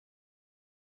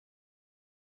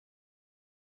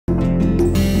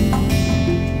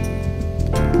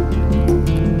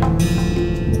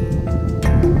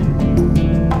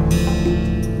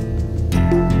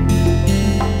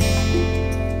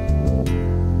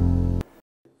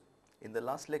In the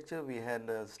last lecture we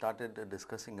had started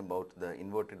discussing about the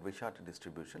inverted Wishart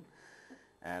distribution,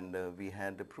 and we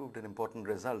had proved an important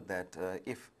result that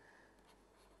if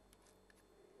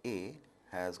A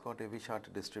has got a Wishart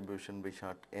distribution,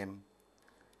 Wishart m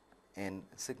n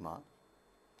sigma,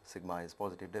 sigma is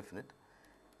positive definite,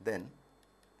 then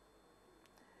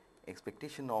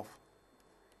expectation of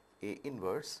A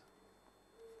inverse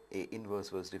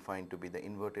was defined to be the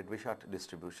inverted Wishart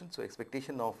distribution. So,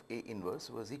 expectation of A inverse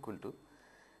was equal to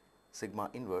sigma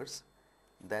inverse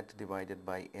that divided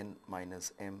by n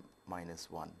minus m minus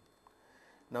 1.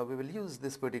 Now, we will use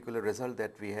this particular result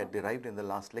that we had derived in the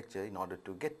last lecture in order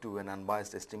to get to an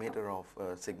unbiased estimator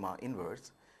of sigma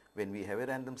inverse when we have a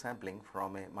random sampling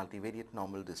from a multivariate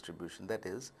normal distribution. That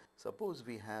is, suppose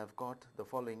we have got the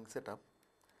following setup.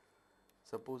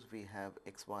 Suppose we have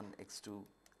x1, x2,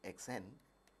 xn,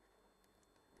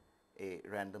 a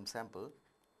random sample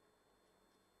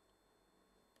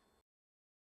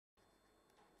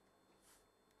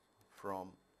from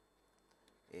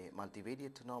a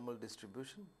multivariate normal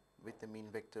distribution with a mean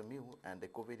vector mu and a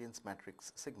covariance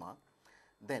matrix sigma,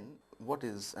 then what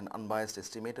is an unbiased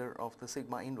estimator of the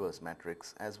sigma inverse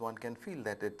matrix? As one can feel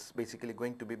that it's basically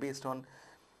going to be based on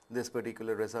this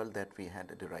particular result that we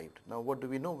had derived. Now, what do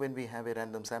we know when we have a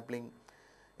random sampling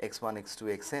x1,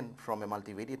 x2, xn from a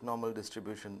multivariate normal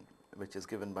distribution which is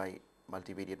given by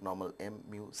multivariate normal m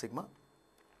mu sigma?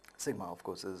 Sigma of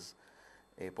course is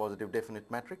a positive definite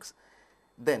matrix.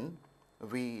 Then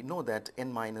we know that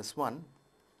n minus 1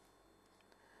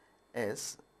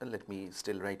 s, let me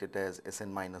still write it as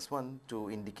Sn minus 1 to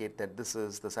indicate that this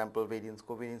is the sample variance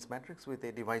covariance matrix with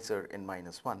a divisor n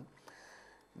minus 1.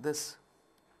 This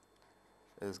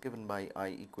is given by I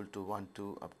equal to 1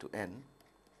 to up to n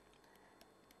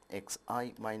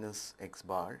xi minus x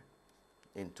bar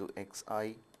into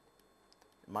xi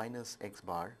minus x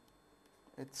bar,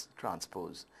 its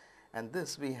transpose. And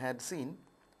this we had seen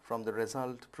from the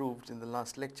result proved in the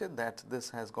last lecture that this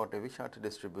has got a Wishart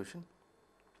distribution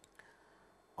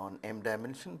on m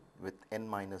dimension with n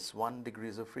minus 1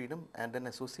 degrees of freedom and an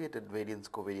associated variance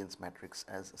covariance matrix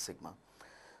as sigma.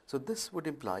 So, this would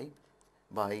imply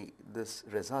by this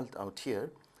result out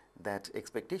here that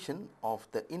expectation of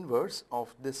the inverse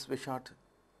of this Wishart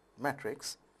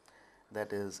matrix,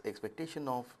 that is expectation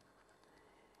of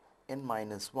n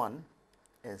minus 1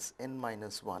 as n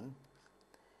minus 1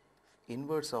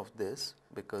 inverse of this,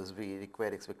 because we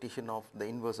require expectation of the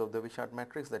inverse of the Wishart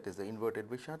matrix, that is the inverted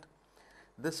Wishart.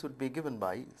 This would be given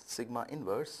by sigma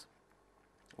inverse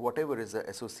whatever is the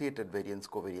associated variance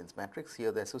covariance matrix.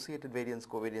 Here the associated variance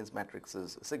covariance matrix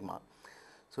is sigma.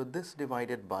 So, this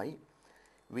divided by,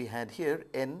 we had here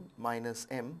n minus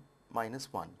m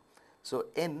minus 1. So,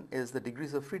 n is the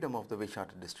degrees of freedom of the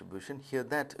Wishart distribution. Here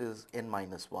that is n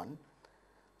minus 1.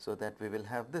 So, that we will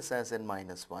have this as n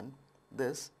minus 1,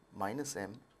 this minus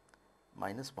m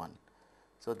minus 1.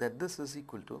 So, that this is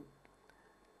equal to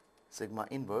sigma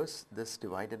inverse this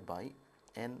divided by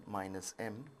n minus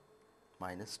m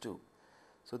minus 2.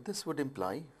 So, this would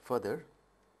imply further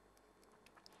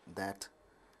that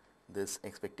this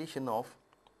expectation of,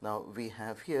 now we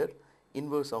have here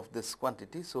inverse of this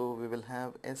quantity. So, we will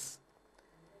have s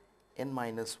n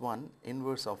minus 1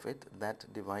 inverse of it, that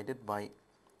divided by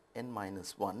n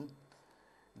minus 1,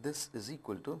 this is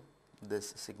equal to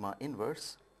this sigma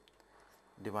inverse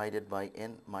divided by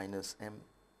n minus m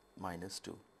minus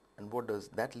 2. And what does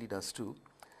that lead us to?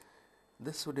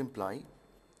 This would imply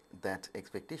that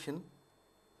expectation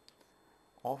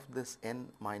of this n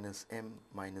minus m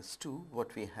minus 2,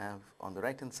 what we have on the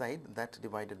right hand side, that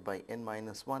divided by n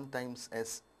minus 1 times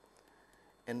s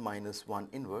n minus 1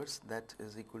 inverse, that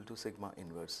is equal to sigma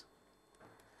inverse.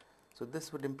 So,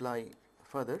 this would imply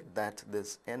further that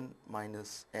this n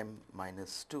minus m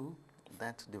minus 2,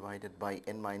 that divided by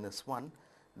n minus 1,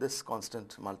 this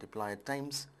constant multiplier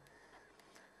times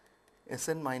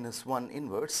Sn minus 1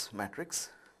 inverse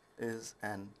matrix is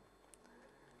an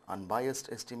unbiased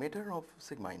estimator of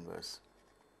sigma inverse.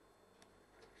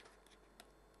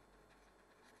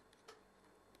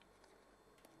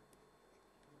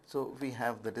 So, we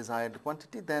have the desired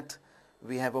quantity, that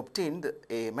we have obtained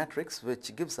a matrix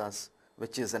which gives us,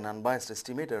 which is an unbiased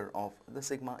estimator of the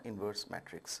sigma inverse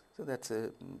matrix. So, that is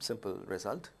a simple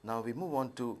result. Now, we move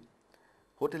on to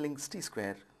Hoteling's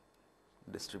t-square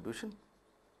distribution,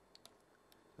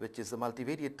 which is the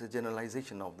multivariate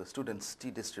generalization of the student's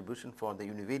t distribution for the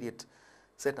univariate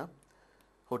setup,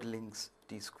 Hoteling's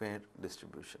t-square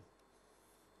distribution.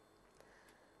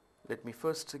 Let me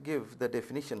first give the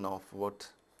definition of what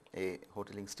a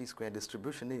Hoteling's t-square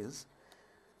distribution is.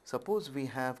 Suppose we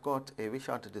have got a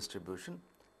Wishart distribution,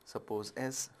 suppose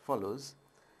S follows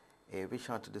a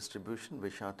Wishart distribution,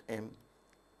 Wishart M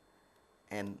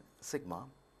n sigma,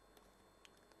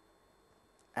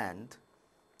 and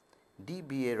D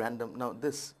be a random. Now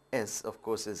this S of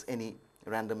course is any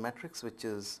random matrix which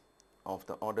is of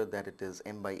the order that it is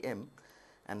m by m,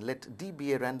 and let D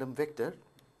be a random vector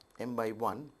m by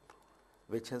 1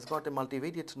 which has got a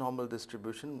multivariate normal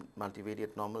distribution,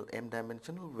 multivariate normal m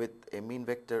dimensional with a mean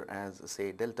vector as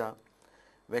say delta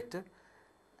vector,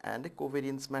 and a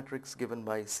covariance matrix given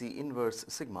by C inverse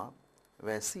sigma,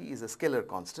 where C is a scalar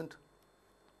constant.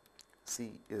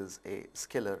 C is a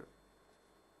scalar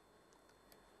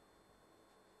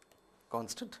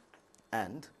constant,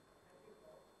 and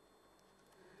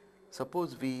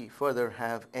suppose we further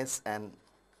have S and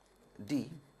D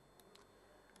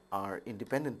are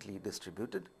independently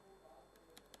distributed.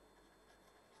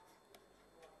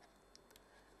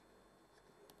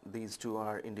 These two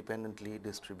are independently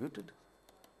distributed.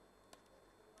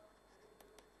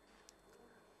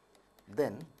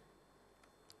 Then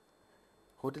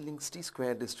Hoteling's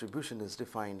t-square distribution is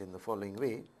defined in the following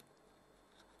way.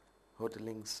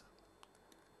 Hoteling's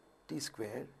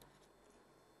t-square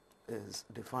is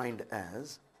defined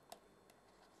as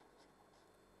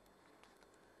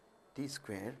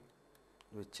t-square,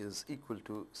 which is equal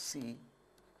to C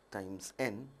times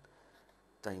n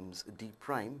times d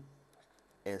prime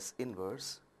S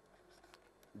inverse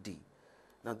d.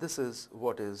 Now this is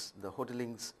what is the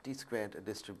Hoteling's t-square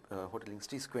Hoteling's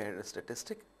t-square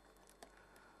statistic.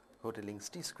 Hoteling's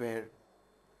t-square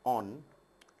on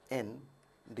n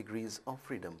degrees of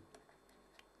freedom.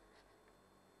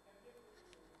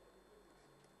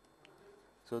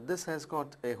 So this has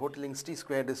got a Hoteling's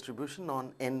t-square distribution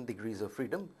on n degrees of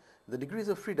freedom. The degrees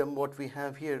of freedom, what we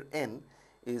have here, n,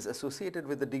 is associated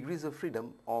with the degrees of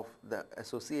freedom of the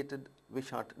associated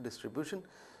Wishart distribution,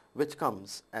 which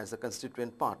comes as a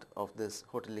constituent part of this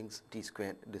Hoteling's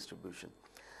t-square distribution.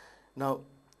 Now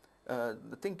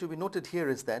the thing to be noted here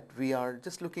is that we are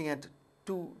just looking at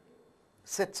two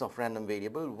sets of random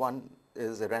variable. One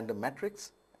is a random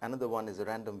matrix, another one is a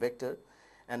random vector,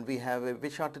 and we have a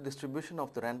Wishart distribution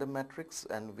of the random matrix,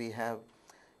 and we have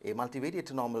a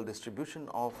multivariate normal distribution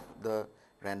of the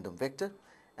random vector,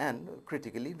 and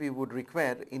critically we would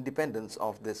require independence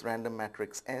of this random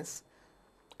matrix S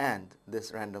and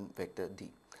this random vector D.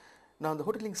 Now the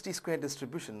Hoteling's t-square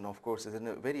distribution of course is a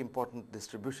very important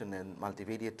distribution in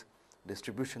multivariate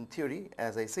distribution theory.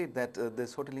 As I said that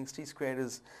this Hoteling's t-square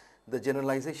is the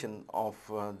generalization of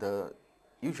the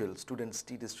usual student's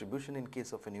t-distribution in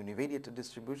case of an univariate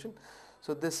distribution.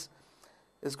 So this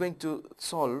is going to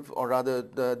solve, or rather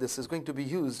this is going to be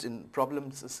used in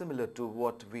problems similar to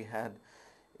what we had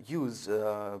used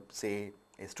say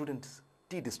a student's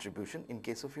t-distribution in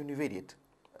case of univariate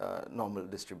normal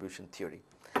distribution theory.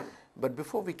 But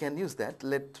before we can use that,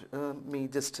 let me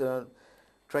just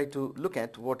try to look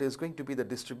at what is going to be the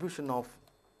distribution of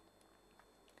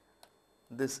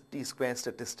this t-square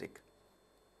statistic.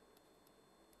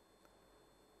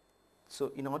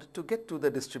 So in order to get to the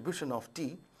distribution of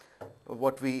t,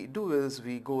 what we do is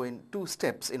we go in two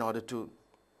steps in order to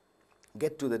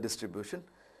get to the distribution.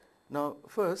 Now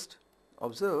first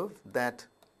observe that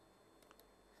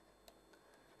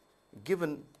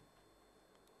given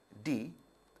d,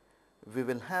 we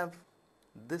will have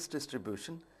this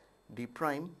distribution d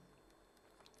prime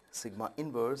sigma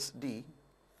inverse d,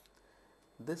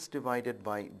 this divided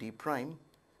by d prime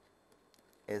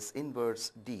S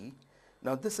inverse d.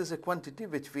 Now this is a quantity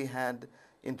which we had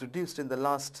introduced in the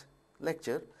last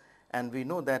lecture, and we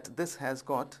know that this has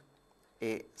got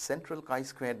a central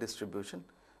chi-square distribution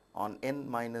on n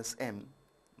minus m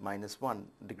minus 1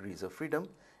 degrees of freedom,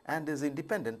 and is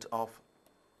independent of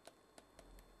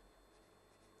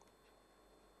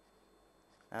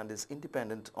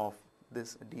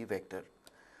this d vector.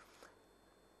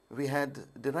 We had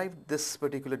derived this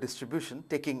particular distribution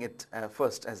taking it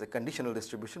first as a conditional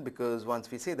distribution, because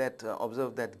once we say that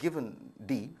observe that given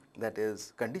d, that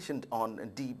is conditioned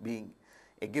on d being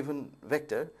a given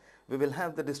vector, we will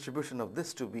have the distribution of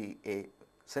this to be a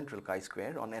central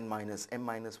chi-square on n minus m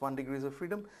minus 1 degrees of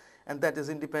freedom, and that is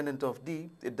independent of d.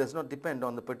 It does not depend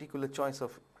on the particular choice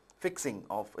of fixing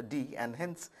of d, and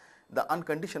hence the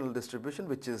unconditional distribution,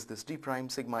 which is this d prime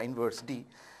sigma inverse d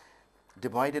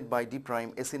divided by d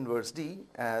prime S inverse d,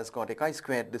 has got a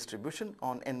chi-square distribution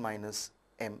on n minus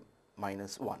m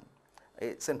minus 1,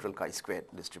 a central chi-square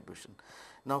distribution.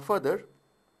 Now further,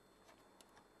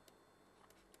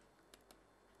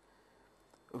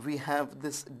 we have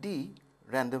this d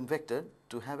random vector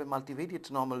to have a multivariate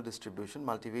normal distribution,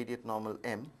 multivariate normal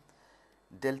m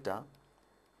delta.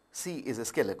 C is a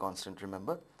scalar constant,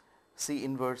 remember, C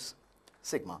inverse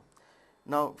sigma.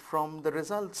 Now, from the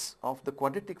results of the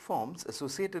quadratic forms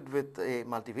associated with a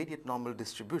multivariate normal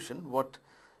distribution, what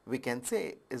we can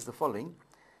say is the following,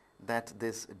 that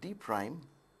this d prime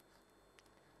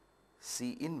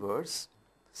C inverse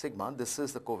sigma, this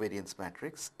is the covariance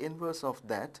matrix, inverse of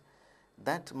that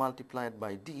multiplied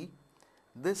by d,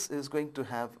 this is going to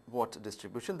have what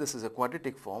distribution? This is a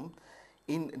quadratic form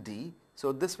in D.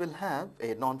 So this will have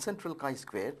a non-central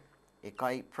chi-square, a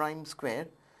chi-prime square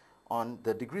on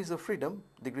the degrees of freedom.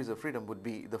 Degrees of freedom would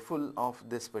be the full of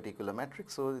this particular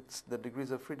matrix. So it's the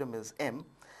degrees of freedom is m,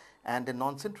 and a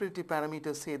non-centrality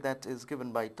parameter, say, that is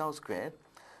given by tau square.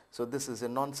 So this is a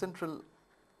non-central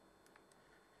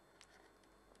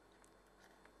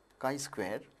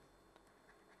chi-square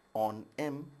on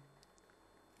m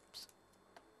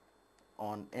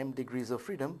degrees of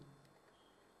freedom,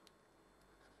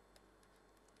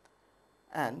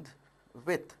 and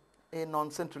with a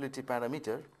non-centrality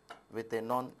parameter,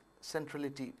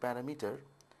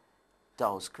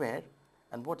 tau square.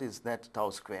 And what is that tau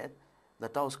square? The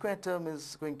tau square term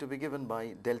is going to be given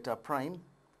by delta prime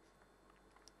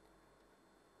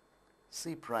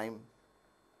C prime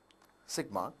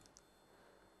sigma,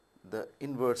 the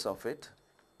inverse of it,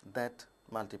 that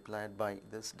multiplied by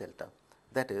this delta.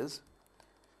 That is,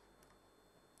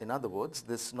 in other words,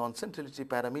 this non-centrality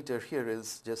parameter here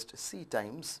is just C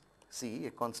times C,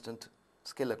 a constant,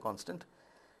 scalar constant,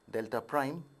 delta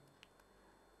prime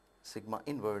sigma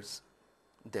inverse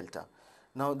delta.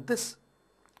 Now this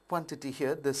quantity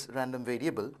here, this random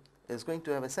variable, is going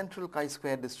to have a central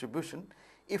chi-square distribution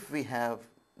if we have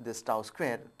this tau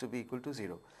square to be equal to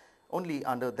 0. Only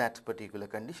under that particular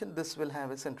condition this will have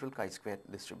a central chi-square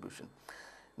distribution.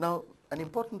 Now, an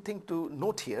important thing to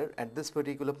note here at this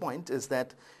particular point is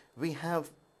that we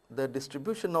have the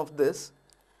distribution of this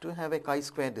to have a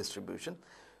chi-square distribution,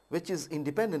 which is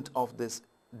independent of this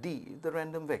d, the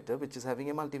random vector, which is having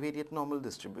a multivariate normal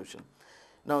distribution.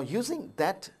 Now, using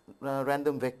that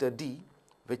random vector d,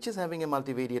 which is having a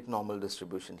multivariate normal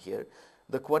distribution here,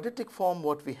 the quadratic form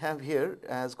what we have here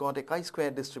has got a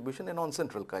chi-square distribution, a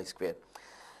non-central chi-square.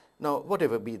 Now,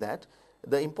 whatever be that,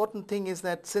 the important thing is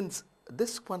that since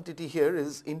this quantity here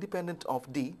is independent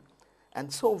of d,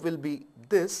 and so will be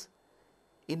this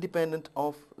independent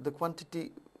of the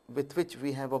quantity with which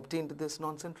we have obtained this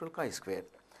non-central chi-square.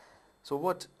 So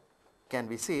what can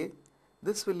we say?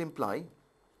 This will imply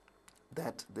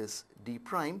that this d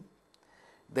prime,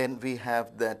 then we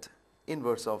have that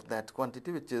inverse of that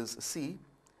quantity, which is C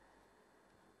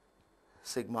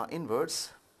sigma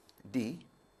inverse d,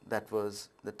 that was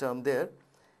the term there,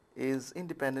 is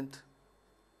independent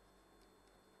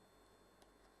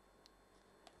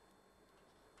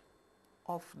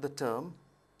of the term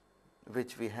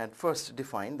which we had first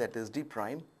defined, that is d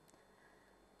prime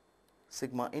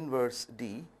sigma inverse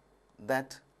d,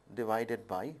 that divided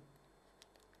by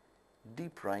d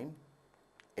prime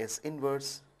S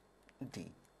inverse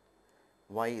d.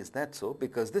 Why is that so?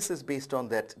 Because this is based on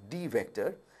that d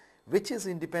vector, which is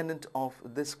independent of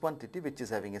this quantity, which is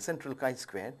having a central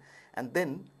chi-square, and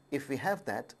then if we have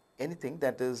that, anything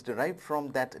that is derived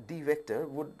from that d vector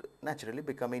would naturally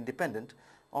become independent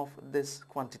of this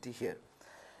quantity here.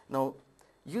 Now,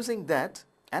 using that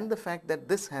and the fact that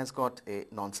this has got a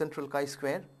non-central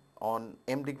chi-square on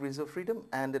m degrees of freedom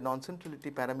and a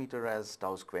non-centrality parameter as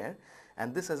tau square,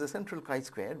 and this as a central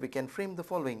chi-square, we can frame the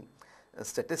following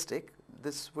statistic.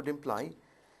 This would imply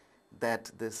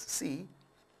that this C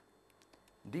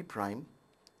d prime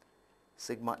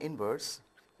sigma inverse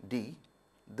d,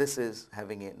 this is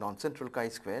having a non-central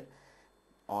chi-square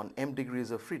on m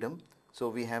degrees of freedom. So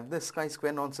we have this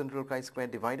chi-square, non-central chi-square,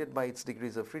 divided by its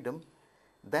degrees of freedom,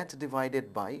 that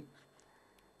divided by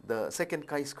the second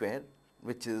chi-square,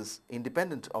 which is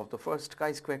independent of the first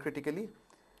chi-square critically,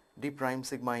 d prime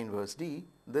sigma inverse d,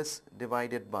 this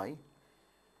divided by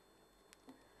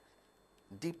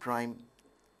d prime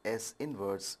S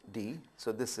inverse d.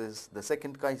 So this is the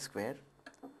second chi-square,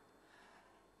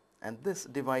 and this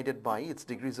divided by its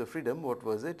degrees of freedom. What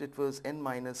was it? It was n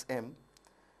minus m.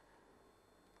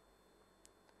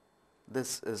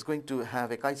 This is going to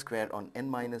have a chi-square on n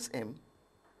minus m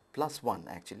plus 1,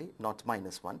 actually, not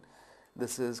minus 1.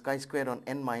 This is chi-square on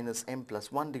n minus m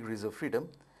plus 1 degrees of freedom.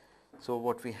 So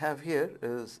what we have here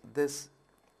is this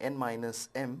n minus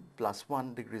m plus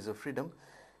 1 degrees of freedom.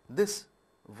 This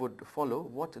would follow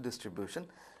what distribution?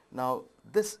 Now,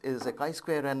 this is a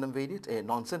chi-square random variate, a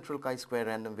non-central chi-square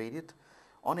random variate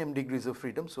on m degrees of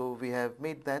freedom. So we have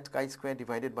made that chi-square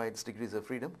divided by its degrees of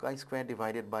freedom, chi-square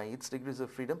divided by its degrees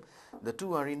of freedom. The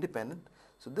two are independent.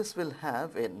 So this will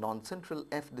have a non-central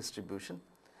f distribution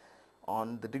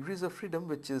on the degrees of freedom,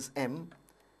 which is m,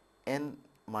 n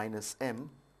minus m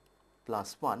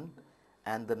plus 1,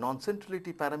 and the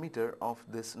non-centrality parameter of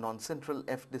this non-central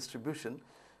F distribution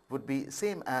would be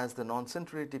same as the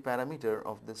non-centrality parameter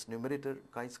of this numerator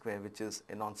chi-square, which is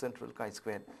a non-central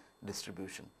chi-square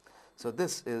distribution. So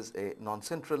this is a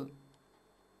non-central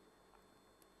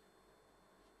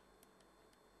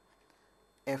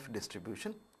F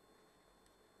distribution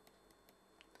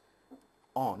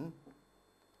on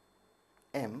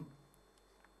M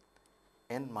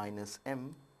n minus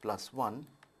m plus 1,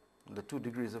 the 2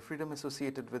 degrees of freedom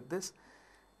associated with this,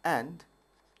 and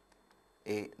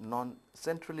a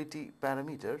non-centrality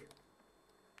parameter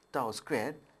tau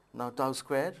square. Now tau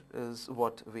square is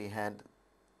what we had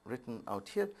written out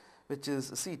here, which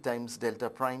is c times delta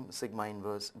prime sigma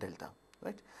inverse delta,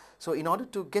 right. So in order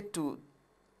to get to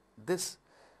this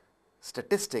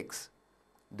statistics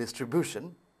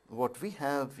distribution, what we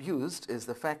have used is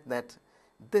the fact that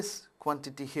this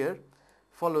quantity here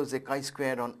follows a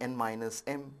chi-square on n minus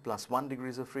m plus 1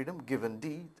 degrees of freedom given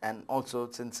d, and also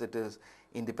since it is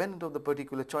independent of the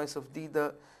particular choice of d,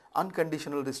 the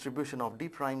unconditional distribution of d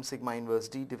prime sigma inverse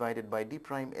d divided by d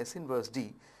prime s inverse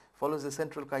d follows a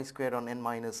central chi-square on n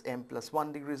minus m plus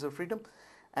 1 degrees of freedom,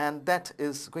 and that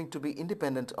is going to be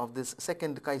independent of this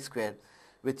second chi-square,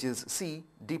 which is c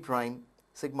d prime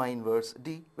sigma inverse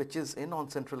d, which is a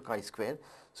non-central chi-square.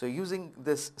 So using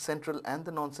this central and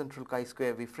the non-central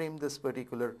chi-square, we frame this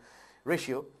particular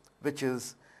ratio, which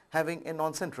is having a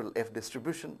non-central F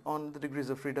distribution on the degrees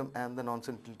of freedom and the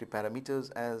non-centrality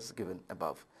parameters as given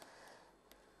above.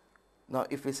 Now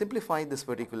if we simplify this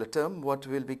particular term, what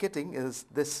we will be getting is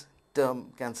this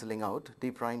term cancelling out,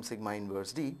 d prime sigma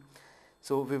inverse d.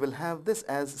 So we will have this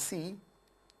as c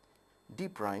d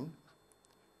prime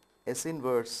s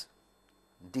inverse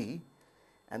d,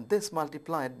 and this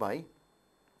multiplied by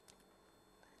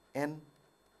n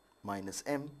minus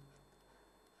m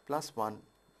plus 1,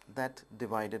 that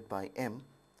divided by m.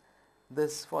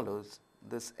 This follows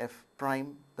this f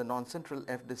prime, the non-central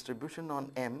F distribution on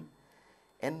m,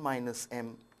 n minus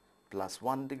m plus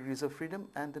 1 degrees of freedom,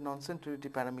 and the non-centrality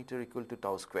parameter equal to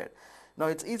tau square. Now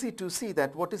it's easy to see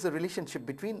that what is the relationship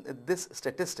between this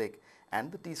statistic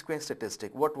and the t-square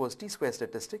statistic. What was t-square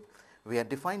statistic? We had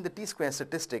defined the t-square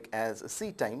statistic as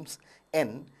c times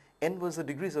n. N was the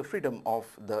degrees of freedom of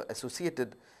the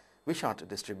associated Wishart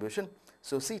distribution.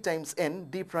 So c times n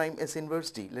d prime s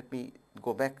inverse d. Let me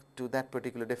go back to that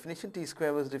particular definition. T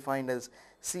square was defined as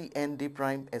c n d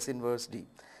prime s inverse d,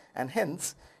 and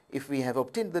hence if we have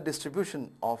obtained the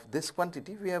distribution of this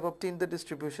quantity, we have obtained the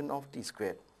distribution of t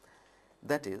square.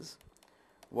 That is,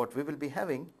 what we will be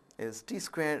having is t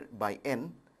square by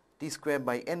n. T square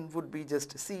by n would be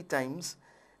just c times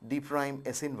d prime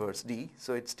s inverse d.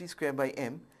 So it's t square by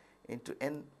m into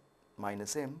n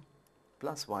minus m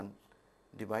plus 1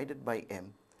 divided by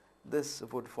m. This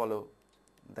would follow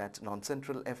that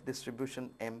non-central F distribution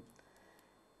m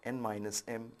n minus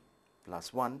m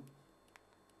plus 1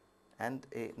 and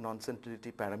a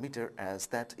non-centrality parameter as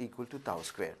that equal to tau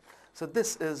square. So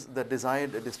this is the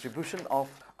desired distribution of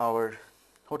our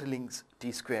Hoteling's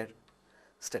t-square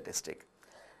statistic.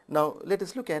 Now let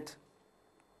us look at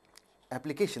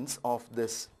applications of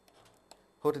this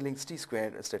Hoteling's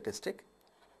t-square statistic,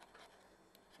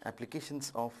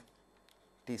 applications of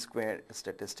t-square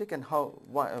statistic, and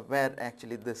where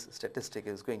actually this statistic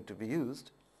is going to be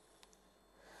used.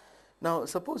 Now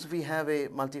suppose we have a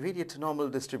multivariate normal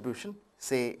distribution,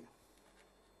 say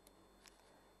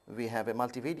we have a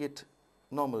multivariate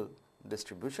normal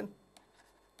distribution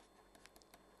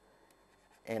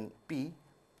NP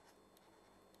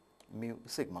mu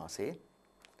sigma, say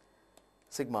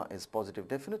sigma is positive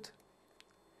definite,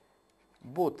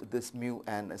 both this mu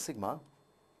and sigma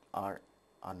are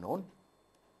unknown.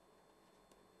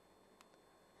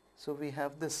 So we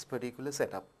have this particular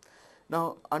setup.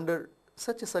 Now under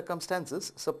such a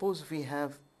circumstances, suppose we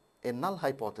have a null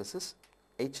hypothesis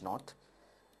H naught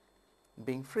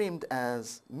being framed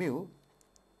as mu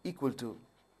equal to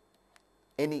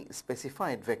any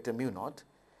specified vector mu naught.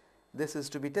 This is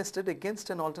to be tested against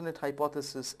an alternate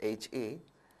hypothesis HA,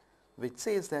 which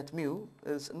says that mu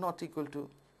is not equal to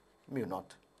mu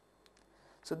naught.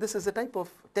 So this is a type of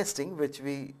testing which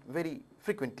we very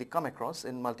frequently come across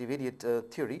in multivariate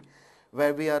theory,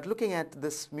 where we are looking at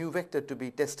this mu vector to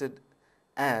be tested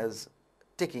as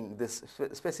taking this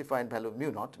specified value of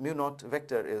mu naught. Mu naught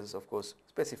vector is of course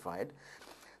specified.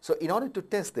 So in order to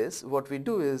test this, what we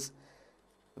do is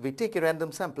we take a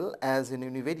random sample as in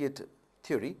univariate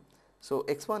theory. So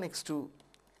x1, x2,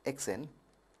 xn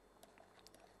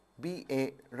be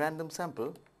a random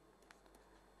sample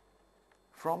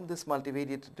from this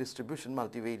multivariate distribution,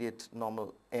 multivariate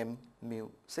normal m mu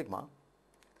sigma,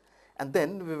 and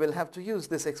then we will have to use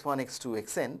this x1, x2,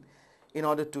 xn in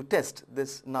order to test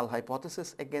this null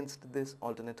hypothesis against this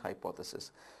alternate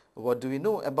hypothesis. What do we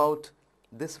know about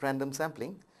this random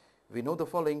sampling? We know the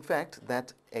following fact,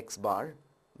 that x bar,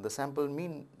 the sample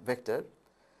mean vector,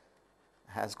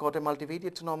 has got a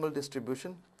multivariate normal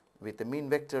distribution with a mean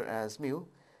vector as mu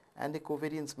and a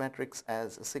covariance matrix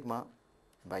as sigma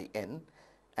by n,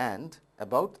 and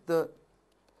about the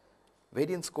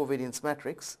variance covariance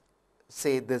matrix,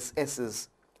 say this S is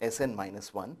Sn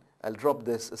minus 1, I'll drop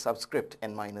this subscript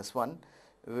n minus 1.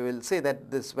 We will say that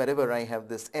this, wherever I have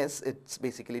this S, it's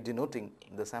basically denoting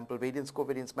the sample variance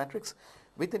covariance matrix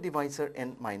with a divisor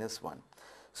n minus 1.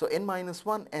 So n minus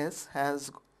 1 S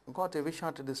has got a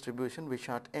Wishart distribution,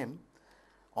 Wishart M,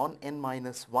 on n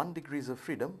minus 1 degrees of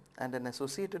freedom and an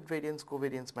associated variance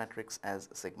covariance matrix as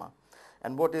sigma.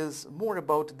 And what is more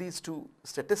about these two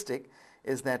statistics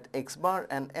is that x bar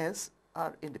and S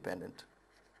are independent.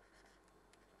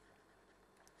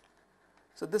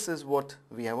 So this is what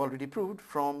we have already proved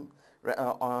from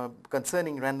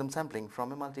concerning random sampling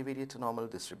from a multivariate normal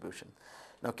distribution.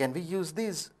 Now, can we use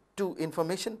these two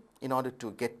information in order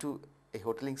to get to a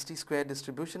Hoteling's t-square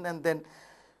distribution and then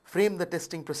frame the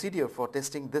testing procedure for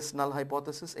testing this null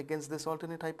hypothesis against this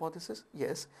alternate hypothesis?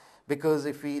 Yes, because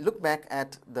if we look back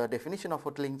at the definition of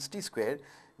Hoteling's t-square,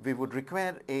 we would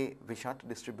require a Wishart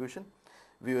distribution,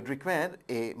 we would require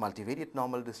a multivariate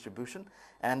normal distribution,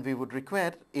 and we would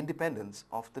require independence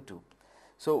of the two.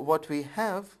 So what we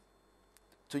have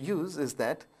to use is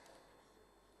the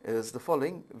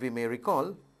following. We may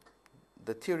recall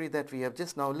the theory that we have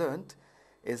just now learned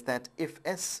is that if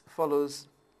S follows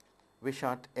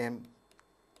Wishart M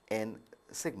n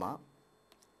sigma,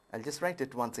 I'll just write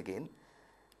it once again,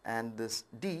 and this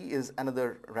D is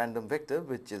another random vector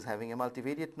which is having a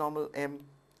multivariate normal M.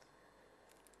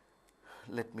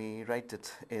 Let me write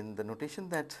it in the notation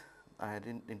that I had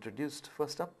introduced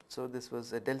first up. So this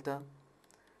was a delta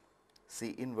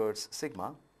C inverse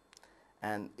sigma,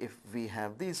 and if we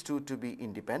have these two to be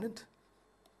independent,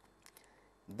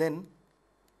 then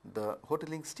the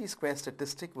Hoteling's t-square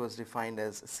statistic was defined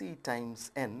as C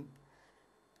times n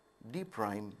d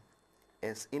prime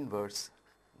S inverse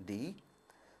D.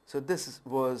 So this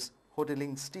was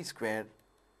Hoteling's t-square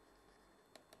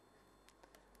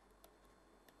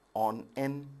on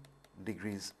n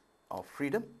degrees of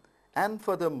freedom, and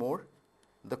furthermore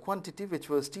the quantity which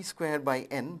was t square by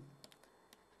n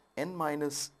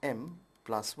minus m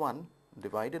plus 1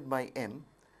 divided by m,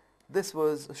 this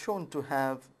was shown to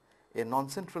have a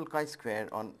non-central chi-square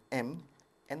on m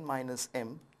n minus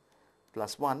m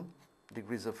plus 1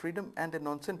 degrees of freedom and a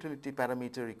non-centrality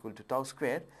parameter equal to tau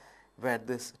square, where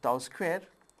this tau square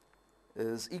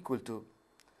is equal to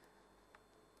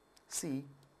C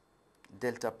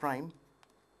delta prime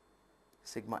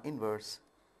sigma inverse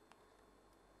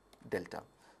delta.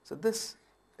 So this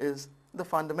is the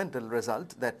fundamental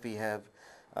result that we have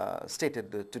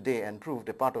stated today and proved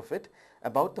a part of it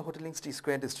about the Hoteling's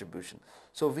t-square distribution.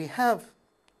 So we have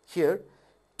here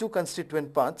two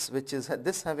constituent parts, which is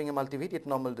this having a multivariate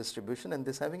normal distribution and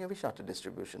this having a Wishart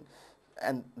distribution,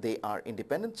 and they are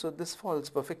independent. So this falls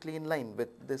perfectly in line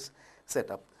with this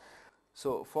setup.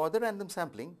 So for the random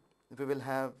sampling, we will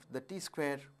have the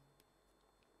t-square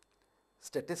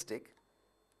statistic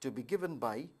to be given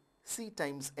by C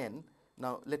times n.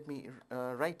 Now let me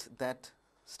write that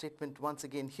statement once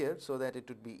again here so that it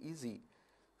would be easy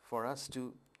for us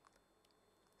to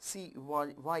see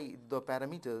why the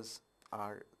parameters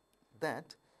are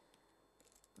that.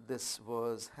 This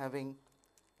was having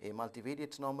a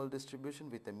multivariate normal distribution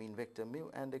with a mean vector mu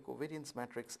and a covariance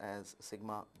matrix as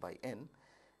sigma by n,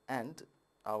 and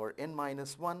our n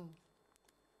minus 1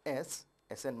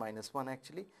 Sn minus 1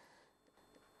 actually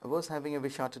was having a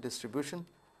Wishart distribution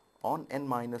on n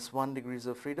minus 1 degrees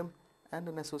of freedom and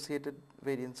an associated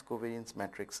variance covariance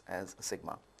matrix as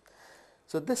sigma.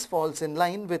 So this falls in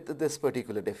line with this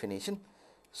particular definition.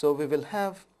 So we will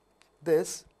have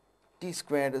this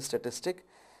t-squared statistic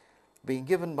being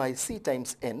given by C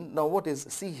times n. Now what is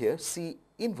C here? C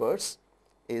inverse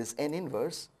is n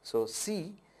inverse. So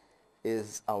C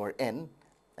is our n,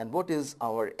 and what is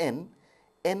our n?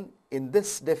 N in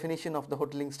this definition of the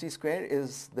Hoteling's t-square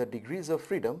is the degrees of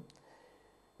freedom,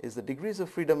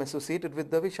 associated with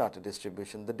the Wishart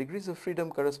distribution. The degrees of freedom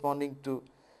corresponding to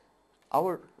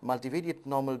our multivariate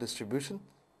normal distribution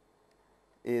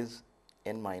is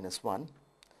n minus 1.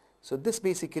 So this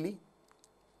basically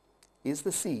is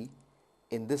the C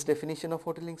in this definition of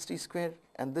Hoteling's t-square,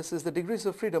 and this is the degrees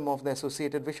of freedom of the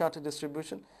associated Wishart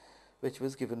distribution, which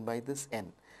was given by this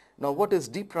n. Now what is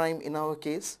d prime in our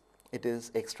case? It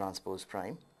is x transpose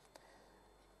prime.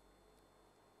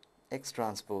 X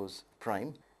transpose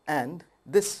prime, and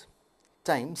this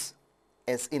times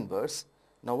S inverse.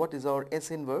 Now what is our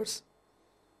S inverse?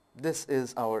 This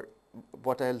is our,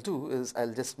 what I'll do is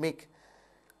I'll just make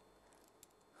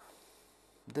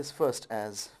this first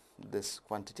as this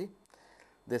quantity.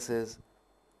 This is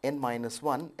n minus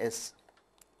 1 S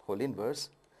whole inverse.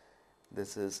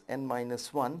 This is n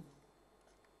minus 1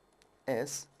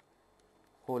 S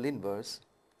whole inverse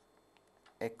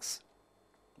X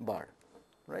bar,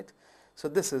 right? So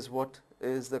this is what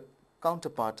is the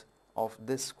counterpart of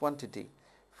this quantity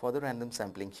for the random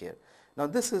sampling here. Now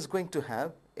this is going to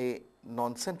have a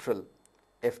non-central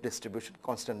F distribution,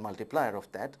 constant multiplier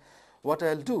of that. What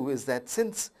I'll do is that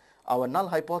since our null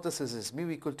hypothesis is mu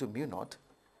equal to mu naught,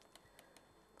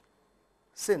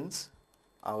 since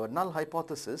our null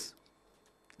hypothesis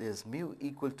is mu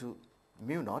equal to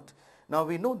mu naught, now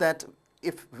we know that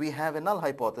if we have a null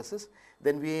hypothesis,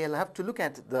 then we will have to look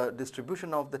at the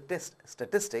distribution of the test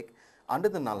statistic under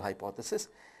the null hypothesis,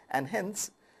 and hence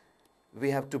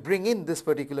we have to bring in this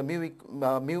particular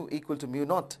mu equal to mu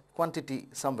naught quantity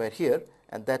somewhere here,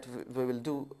 and that we will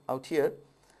do out here,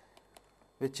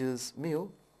 which is mu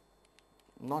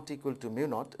not equal to mu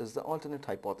naught is the alternate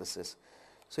hypothesis.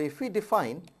 So if we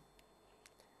define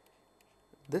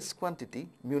this quantity,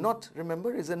 mu naught,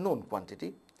 remember, is a known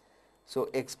quantity. So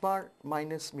X bar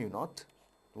minus mu naught,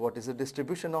 what is the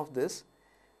distribution of this?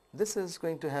 This is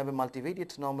going to have a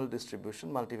multivariate normal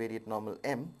distribution, multivariate normal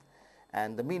M,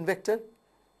 and the mean vector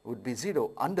would be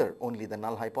 0 under only the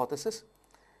null hypothesis,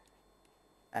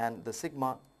 and the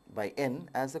sigma by n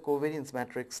as the covariance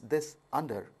matrix, this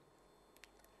under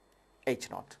H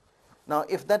naught. Now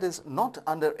if that is not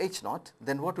under H naught,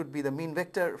 then what would be the mean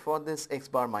vector for this X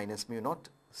bar minus mu naught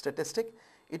statistic?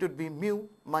 It would be mu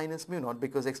minus mu naught,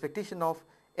 because expectation of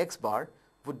X bar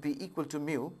would be equal to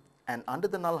mu, and under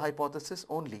the null hypothesis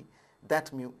only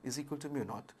that mu is equal to mu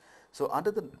naught. So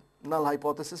under the null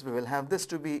hypothesis we will have this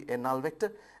to be a null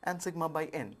vector and sigma by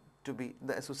n to be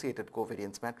the associated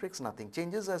covariance matrix. Nothing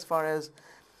changes as far as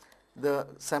the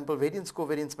sample variance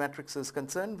covariance matrix is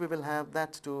concerned. We will have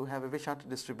that to have a Wishart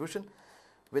distribution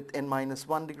with n minus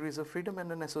 1 degrees of freedom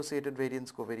and an associated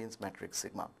variance covariance matrix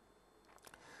sigma.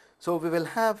 So we will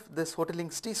have this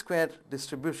Hoteling's t-square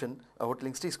distribution,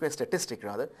 Hoteling's t-square statistic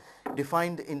rather,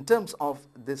 defined in terms of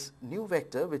this new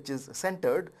vector, which is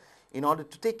centered in order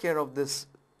to take care of this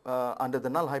under the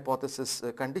null hypothesis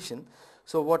condition.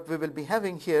 So what we will be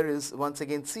having here is once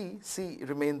again C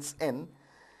remains n,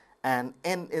 and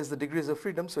n is the degrees of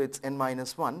freedom, so it's n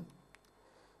minus 1.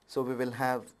 So we will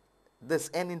have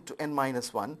this n into n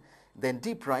minus 1. Then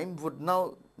d prime would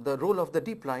now, the role of the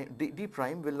d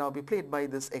prime will now be played by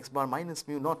this X bar minus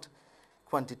mu naught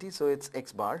quantity. So it's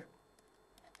X bar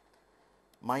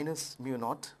minus mu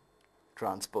naught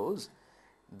transpose,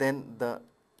 then the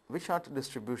Wishart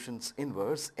distribution's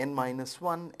inverse n minus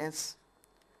 1 S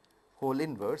whole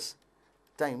inverse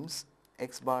times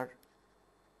X bar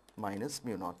minus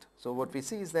mu naught. So what we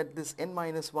see is that this n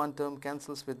minus 1 term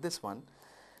cancels with this one,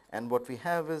 and what we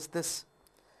have is this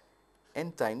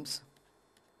n times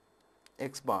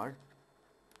X bar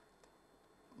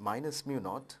minus mu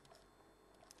naught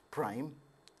prime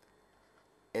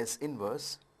S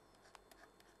inverse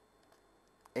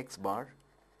X bar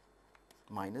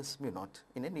minus mu naught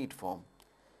in a neat form.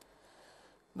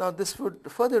 Now this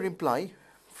would further imply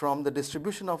from the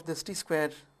distribution of this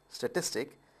t-square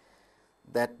statistic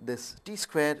that this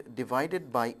t-square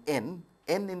divided by n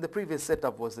in the previous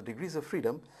setup was the degrees of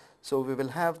freedom, so we will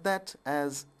have that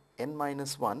as n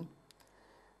minus 1,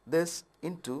 this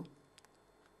into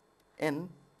n.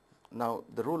 Now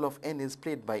the role of n is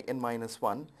played by n minus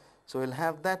 1, so we'll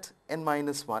have that n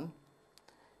minus 1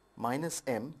 minus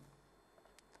m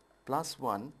plus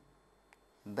 1,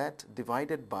 that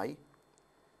divided by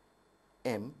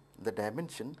m, the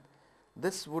dimension.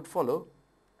 This would follow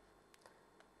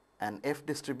an F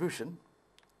distribution,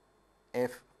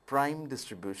 F prime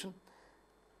distribution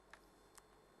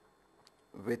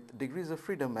with degrees of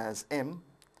freedom as m.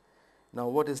 Now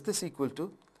what is this equal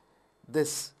to?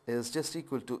 This is just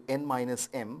equal to n minus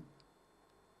m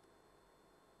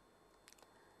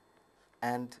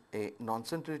and a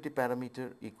non-centrality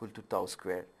parameter equal to tau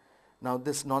square. Now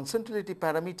this non-centrality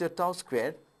parameter tau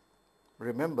square,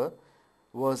 remember,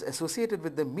 was associated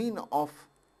with the mean of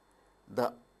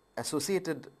the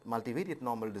associated multivariate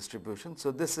normal distribution.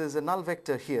 So this is a null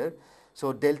vector here.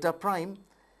 So delta prime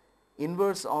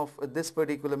inverse of this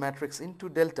particular matrix into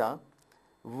delta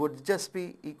would just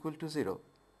be equal to 0,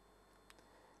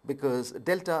 because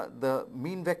delta, the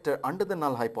mean vector under the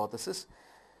null hypothesis,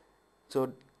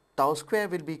 so tau square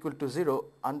will be equal to 0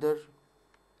 under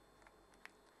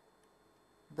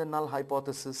the null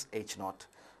hypothesis H naught.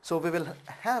 So we will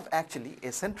have actually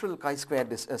a central chi-square,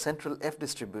 a central F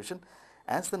distribution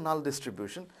as the null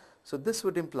distribution. So this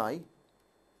would imply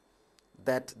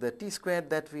that the t squared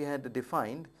that we had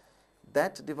defined,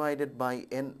 that divided by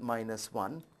n minus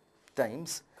 1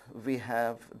 times, we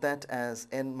have that as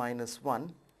n minus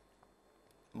 1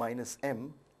 minus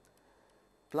m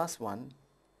plus 1,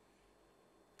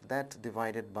 that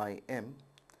divided by m.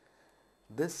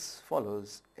 This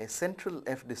follows a central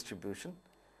F distribution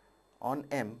on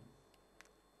m,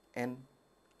 n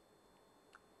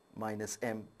minus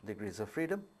m degrees of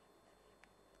freedom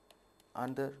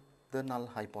under the null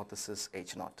hypothesis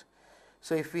H naught.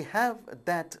 So if we have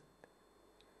that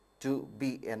to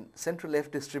be a central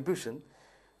F distribution,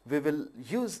 we will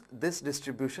use this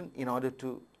distribution in order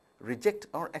to reject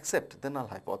or accept the null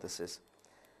hypothesis.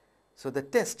 So the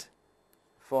test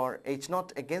for H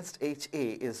naught against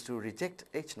HA is to reject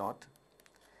H naught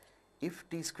if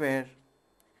t square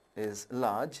is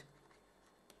large,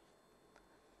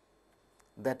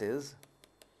 that is,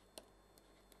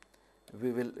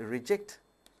 we will reject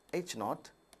H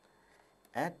naught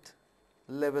at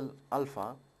level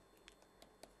alpha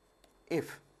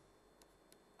if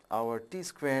our t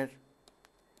square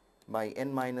by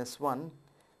n minus 1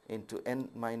 into n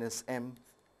minus m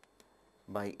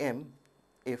by m,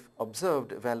 if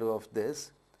observed value of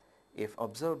this,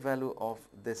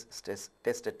 test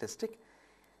statistic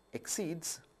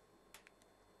exceeds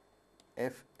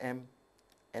fm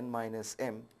n minus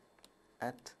m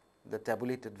at the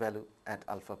tabulated value at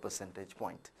alpha percentage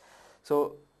point.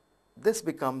 So this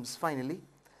becomes finally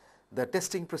the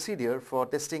testing procedure for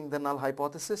testing the null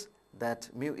hypothesis, that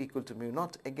mu equal to mu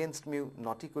naught against mu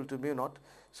not equal to mu naught.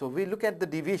 So we look at the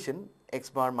deviation x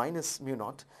bar minus mu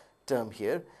naught term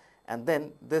here, and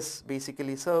then this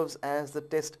basically serves as the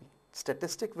test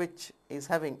statistic which is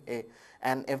having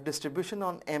an F distribution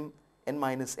on m n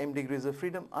minus m degrees of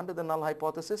freedom under the null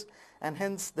hypothesis, and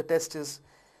hence the test is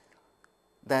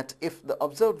that if the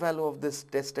observed value of this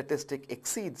test statistic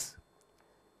exceeds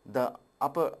the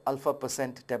upper alpha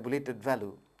percent tabulated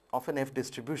value of an F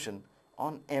distribution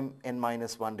on m n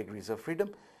minus 1 degrees of freedom,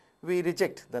 we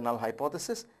reject the null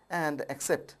hypothesis and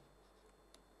accept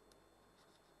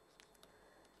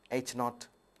H naught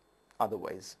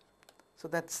otherwise. So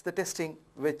that's the testing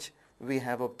which we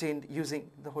have obtained using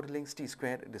the Hoteling's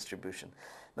t-square distribution.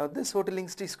 Now this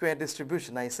Hoteling's t-square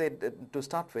distribution, I said to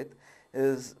start with,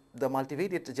 is the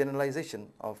multivariate generalization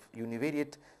of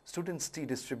univariate student's t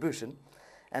distribution,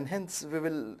 and hence we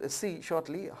will see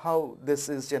shortly how this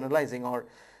is generalizing or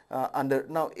under.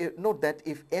 Now note that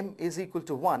if m is equal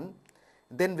to 1,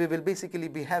 then we will basically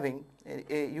be having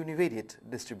a univariate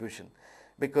distribution,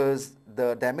 because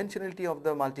the dimensionality of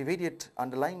the multivariate,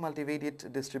 underlying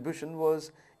multivariate distribution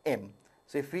was m.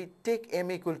 So if we take m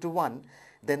equal to 1,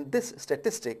 then this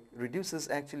statistic reduces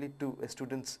actually to a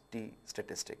student's t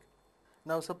statistic.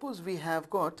 Now suppose we have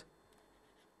got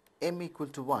m equal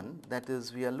to 1, that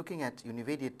is, we are looking at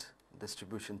univariate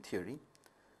distribution theory.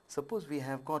 Suppose we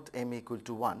have got m equal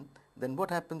to 1, then what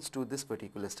happens to this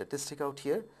particular statistic out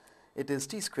here? It is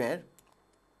t square.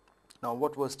 Now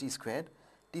what was t squared?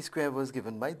 T square was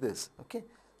given by this, okay.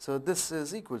 So this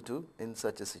is equal to, in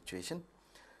such a situation,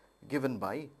 given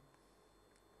by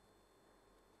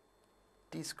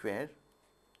t square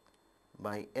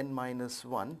by n minus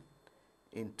 1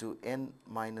 into n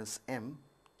minus m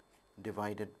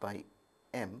divided by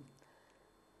m.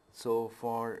 So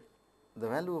for the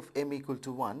value of m equal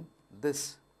to 1,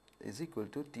 this is equal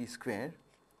to t square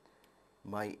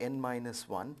by n minus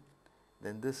 1,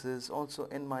 then this is also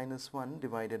n minus 1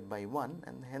 divided by 1,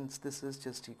 and hence this is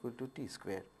just equal to t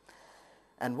square.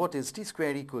 And what is t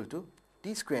square equal to?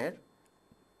 T square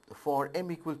for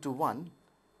m equal to 1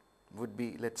 would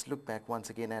be, let's look back once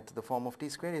again at the form of t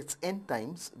square, it's n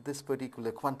times this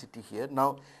particular quantity here.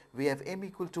 Now we have m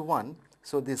equal to 1,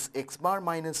 so this x bar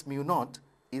minus mu naught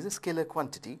is a scalar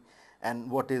quantity, and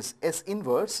what is S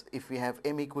inverse if we have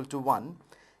m equal to 1?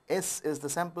 S is the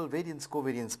sample variance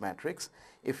covariance matrix.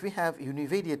 If we have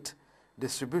univariate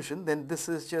distribution, then this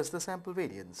is just the sample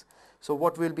variance. So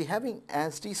what we will be having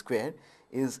as t square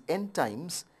is n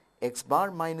times x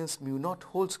bar minus mu naught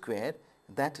whole square,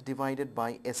 that divided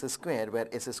by s square, where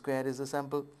s square is the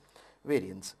sample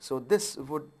variance. So this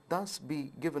would thus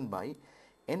be given by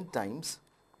n times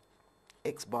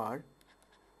x bar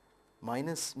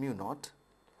minus mu naught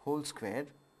whole square,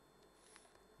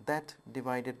 that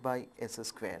divided by s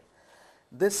square.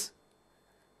 This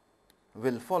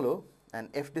will follow an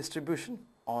F distribution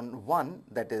on 1,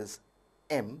 that is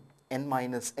m, n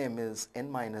minus m is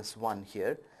n minus 1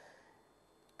 here,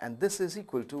 and this is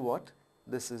equal to what?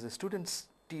 This is a student's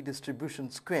t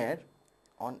distribution square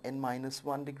on n minus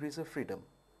 1 degrees of freedom,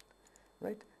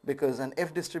 right? Because an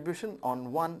F distribution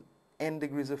on 1 n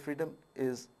degrees of freedom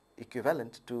is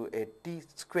equivalent to a t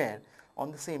square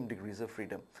on the same degrees of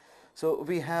freedom. So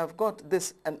we have got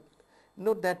this, and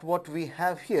note that what we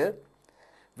have here,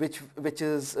 which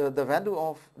is the value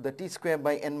of the t square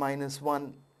by n minus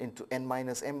 1 into n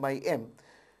minus m by m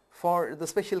for the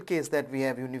special case that we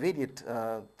have univariate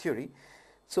theory.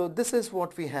 So this is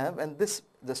what we have, and this,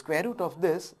 the square root of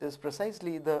this is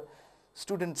precisely the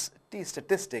student's t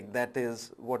statistic, that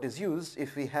is what is used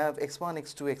if we have x1,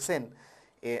 x2, xn,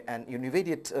 an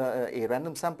univariate, a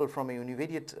random sample from a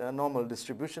univariate normal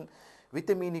distribution with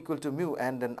a mean equal to mu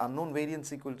and an unknown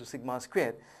variance equal to sigma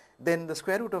square. Then the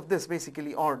square root of this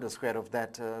basically, or the square of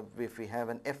that, if we have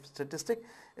an F statistic,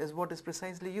 is what is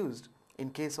precisely used in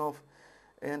case of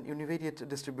an univariate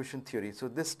distribution theory. So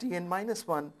this Tn minus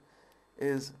 1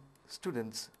 is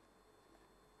student's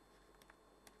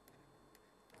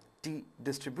T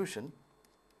distribution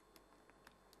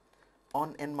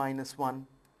on n minus 1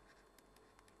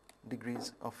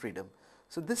 degrees of freedom.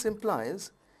 So this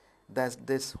implies that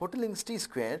this Hoteling's T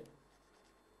square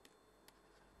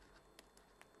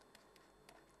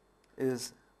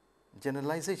is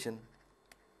generalization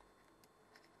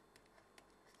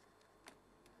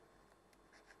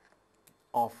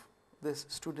of this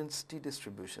student's T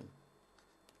distribution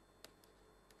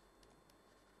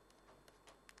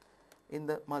in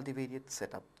the multivariate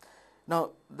setup.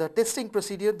 Now the testing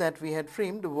procedure that we had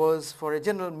framed was for a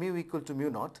general mu equal to mu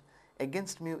naught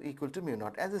against mu equal to mu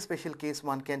naught. As a special case,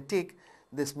 one can take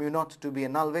this mu naught to be a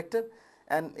null vector,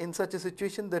 and in such a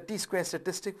situation the t square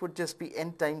statistic would just be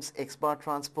n times x bar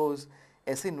transpose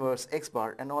S inverse x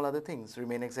bar, and all other things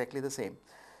remain exactly the same.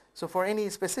 So for any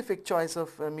specific choice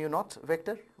of mu naught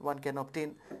vector, one can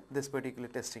obtain this particular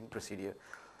testing procedure.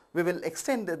 We will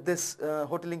extend this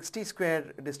Hoteling's T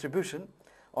square distribution,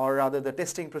 or rather the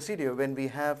testing procedure, when we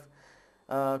have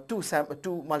two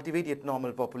multivariate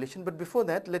normal population. But before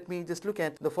that, let me just look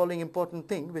at the following important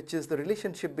thing, which is the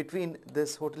relationship between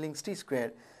this Hoteling's T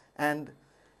square and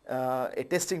a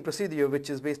testing procedure which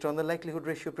is based on the likelihood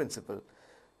ratio principle.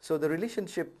 So the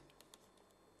relationship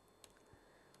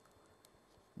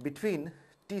between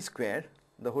t square,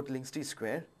 the Hoteling's T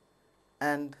square,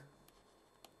 and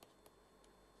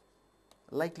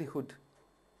likelihood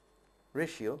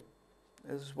ratio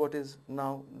is what is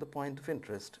now the point of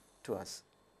interest to us.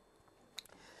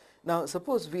 Now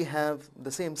suppose we have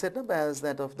the same setup as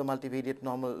that of the multivariate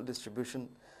normal distribution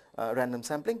random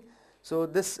sampling. So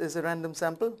this is a random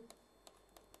sample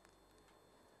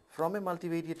from a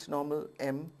multivariate normal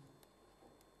M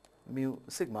mu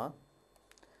sigma.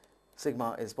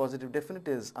 Sigma is positive definite,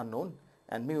 is unknown,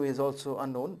 and mu is also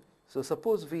unknown. So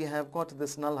suppose we have got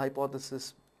this null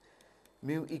hypothesis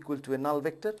mu equal to a null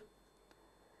vector.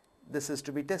 This is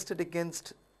to be tested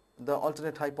against the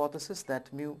alternate hypothesis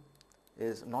that mu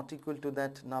is not equal to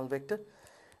that null vector,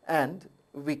 and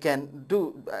we can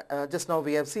do, just now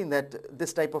we have seen that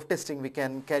this type of testing we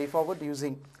can carry forward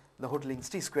using the Hoteling's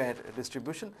T square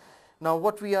distribution. Now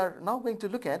what we are now going to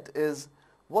look at is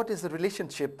what is the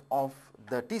relationship of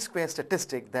the T square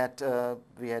statistic that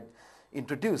we had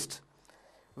introduced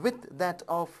with that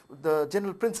of the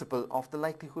general principle of the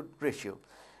likelihood ratio.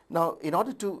 Now in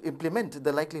order to implement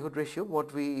the likelihood ratio,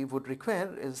 what we would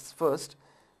require is first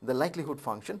the likelihood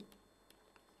function.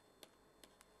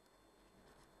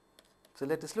 So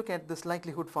let us look at this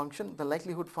likelihood function, the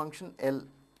likelihood function L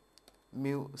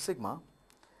mu sigma.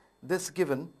 This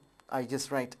given, I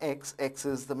just write x, x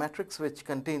is the matrix which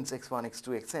contains x1,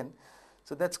 x2, xn.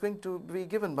 So that's going to be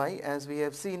given by, as we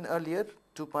have seen earlier,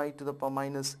 2 pi to the power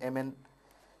minus mn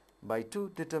by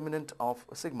 2 determinant of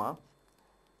sigma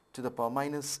to the power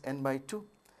minus n by 2,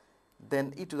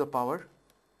 then e to the power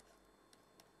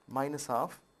minus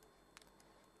half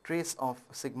trace of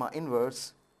sigma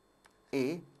inverse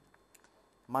a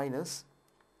minus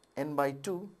n by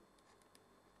 2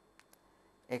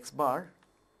 x bar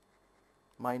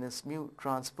minus mu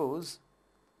transpose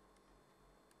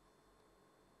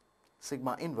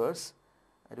sigma inverse.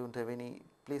 I don't have any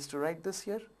place to write this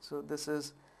here, so this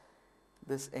is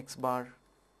this x bar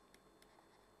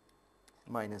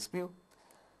minus mu.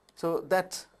 So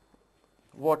that's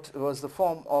what was the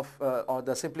form of or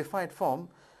the simplified form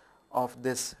of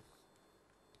this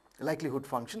likelihood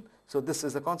function. So this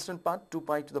is the constant part, 2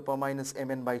 pi to the power minus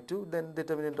mn by 2, then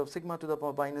determinant of sigma to the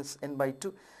power minus n by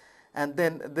 2, and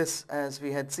then this, as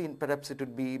we had seen, perhaps it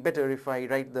would be better if I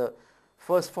write the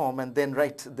first form and then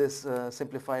write this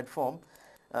simplified form.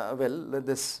 Well,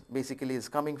 this basically is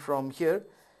coming from here.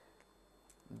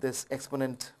 This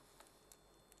exponent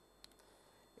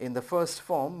in the first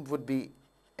form would be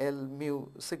L mu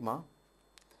sigma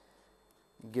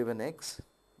given x,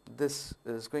 this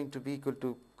is going to be equal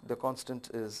to, the constant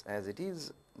is as it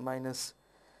is, minus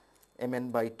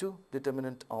mn by 2,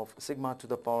 determinant of sigma to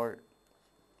the power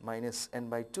minus n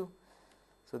by 2.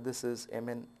 So this is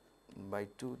mn by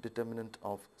 2, determinant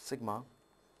of sigma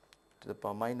to the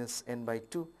power minus n by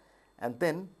 2, and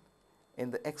then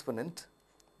in the exponent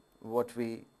what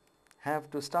we have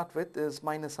to start with is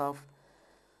minus half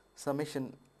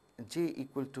summation j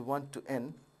equal to 1 to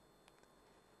n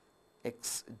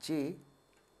xj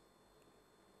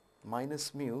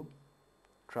minus mu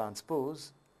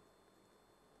transpose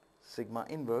sigma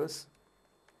inverse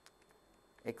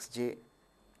xj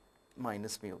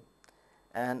minus mu.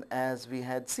 And as we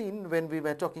had seen when we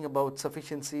were talking about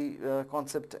sufficiency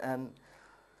concept and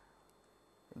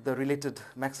the related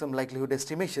maximum likelihood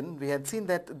estimation, we had seen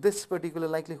that this particular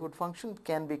likelihood function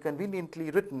can be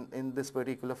conveniently written in this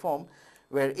particular form,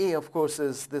 where A of course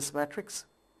is this matrix,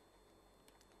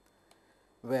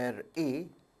 where A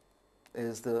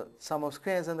is the sum of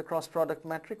squares and the cross product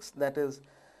matrix, that is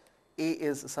A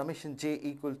is summation j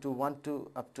equal to 1 to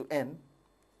up to n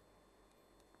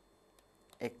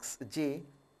xj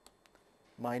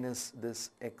minus this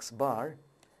x bar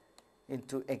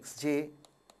into xj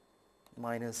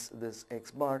minus this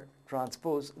x bar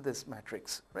transpose this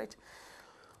matrix, right.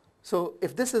 So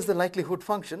if this is the likelihood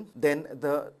function, then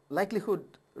the likelihood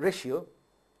ratio,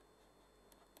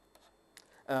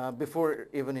 before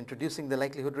even introducing the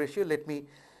likelihood ratio, let me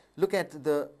look at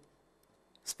the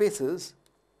spaces.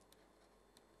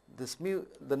 This mu,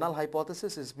 the null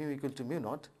hypothesis is mu equal to mu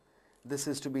naught. This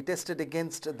is to be tested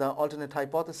against the alternate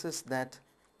hypothesis that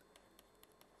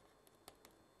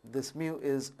this mu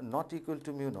is not equal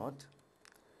to mu naught.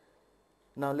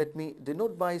 Now let me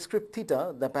denote by script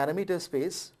theta the parameter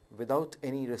space without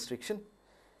any restriction.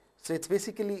 So it's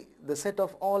basically the set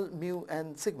of all mu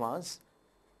and sigmas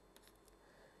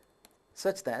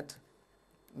such that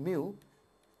mu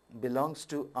belongs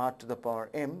to r to the power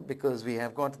m, because we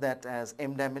have got that as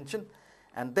m dimension,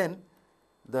 and then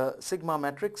the sigma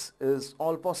matrix is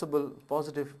all possible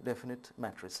positive definite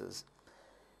matrices.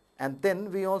 And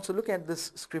then we also look at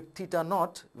this script theta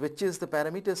naught, which is the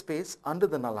parameter space under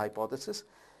the null hypothesis.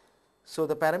 So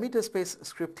the parameter space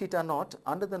script theta naught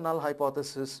under the null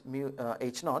hypothesis mu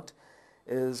h naught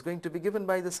is going to be given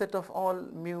by the set of all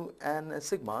mu and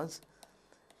sigmas,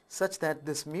 such that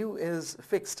this mu is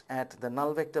fixed at the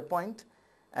null vector point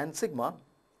and sigma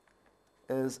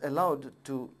is allowed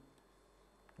to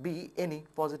be any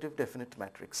positive definite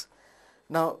matrix.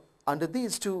 Now under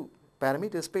these two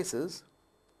parameter spaces,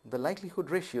 the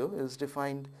likelihood ratio is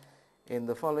defined in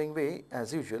the following way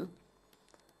as usual.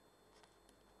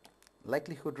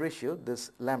 Likelihood ratio, this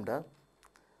lambda,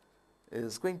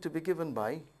 is going to be given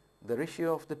by the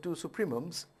ratio of the two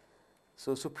supremums.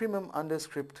 So supremum under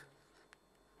script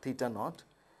theta naught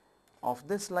of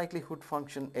this likelihood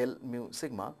function L mu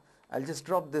sigma. I'll just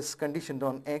drop this conditioned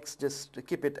on x, just to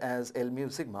keep it as L mu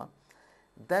sigma,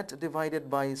 that divided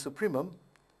by supremum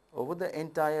over the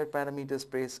entire parameter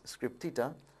space script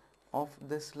theta of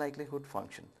this likelihood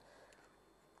function.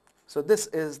 So this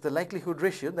is the likelihood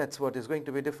ratio, that's what is going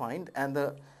to be defined, and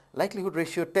the likelihood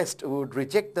ratio test would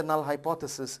reject the null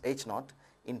hypothesis h naught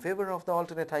in favor of the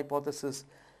alternate hypothesis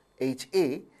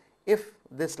HA if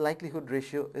this likelihood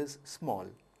ratio is small,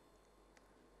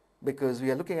 because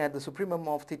we are looking at the supremum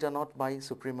of theta naught by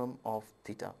supremum of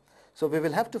theta. So we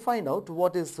will have to find out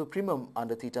what is supremum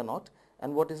under theta naught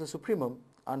and what is the supremum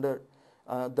under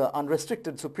the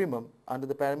unrestricted supremum under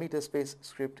the parameter space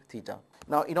script theta.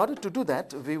 Now in order to do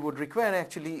that, we would require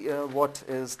actually what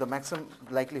is the maximum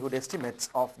likelihood estimates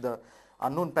of the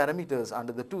unknown parameters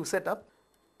under the two setup.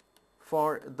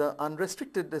 For the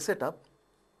unrestricted setup,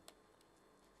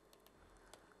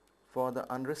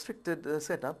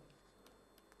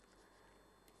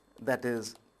 that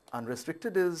is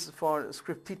unrestricted is for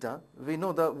script theta, we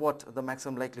know what the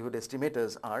maximum likelihood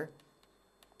estimators are.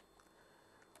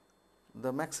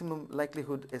 The maximum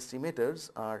likelihood estimators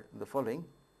are the following.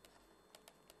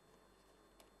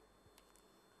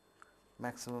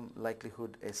 Maximum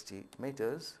likelihood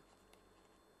estimators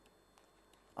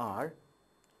are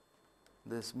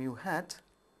this mu hat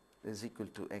is equal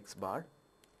to x bar,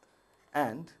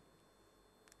 and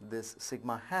this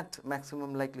sigma hat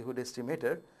maximum likelihood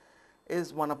estimator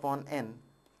is 1 upon n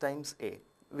times a.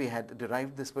 We had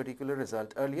derived this particular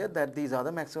result earlier, that these are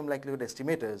the maximum likelihood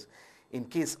estimators in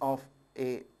case of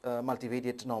a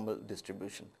multivariate normal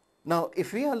distribution. Now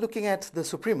if we are looking at the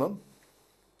supremum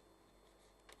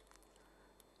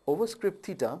over script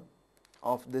theta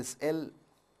of this L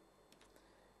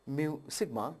mu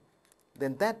sigma,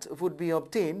 then that would be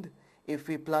obtained if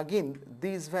we plug in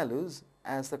these values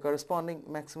as the corresponding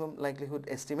maximum likelihood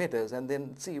estimators and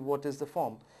then see what is the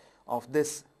form of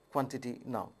this quantity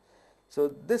now.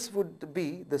 So this would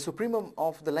be the supremum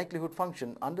of the likelihood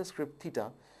function under script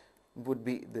theta would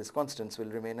be, this constants will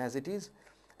remain as it is,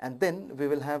 and then we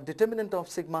will have determinant of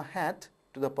sigma hat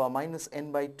to the power minus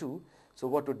n by 2. So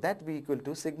what would that be equal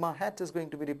to? Sigma hat is going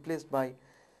to be replaced by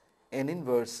n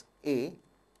inverse a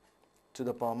to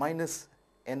the power minus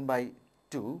n by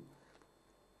 2.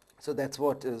 So that's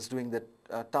what is doing the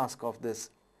task of this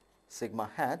sigma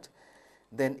hat.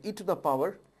 Then e to the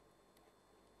power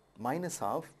minus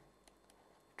half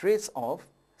trace of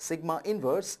sigma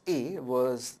inverse a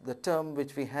was the term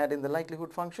which we had in the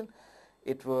likelihood function.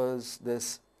 It was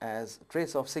this as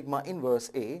trace of sigma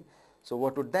inverse a. So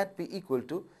what would that be equal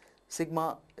to?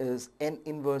 Sigma is n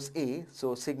inverse a,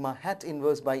 so sigma hat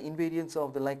inverse by invariance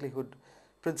of the likelihood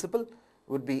principle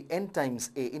would be n times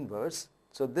a inverse.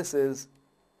 So this is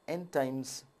n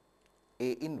times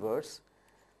a inverse,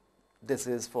 this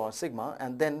is for sigma,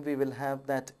 and then we will have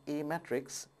that A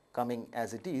matrix coming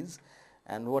as it is.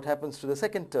 And what happens to the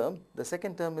second term? The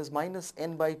second term is minus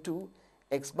n by 2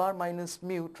 x bar minus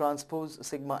mu transpose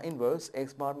sigma inverse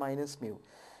x bar minus mu.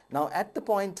 Now at the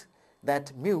point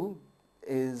that mu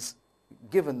is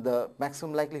given the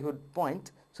maximum likelihood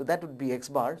point, so that would be x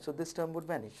bar, so this term would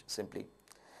vanish simply.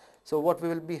 So what we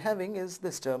will be having is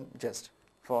this term just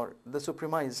for the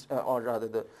supremized or rather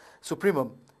the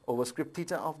supremum over script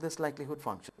theta of this likelihood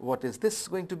function. What is this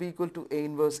going to be equal to? A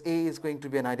inverse A is going to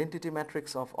be an identity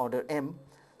matrix of order m,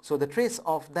 so the trace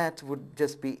of that would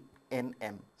just be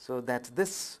nm. So that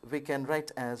this we can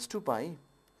write as 2 pi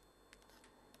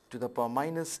to the power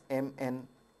minus mn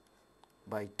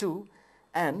by 2,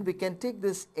 and we can take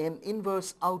this n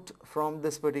inverse out from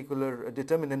this particular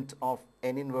determinant of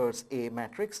n inverse A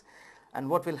matrix, and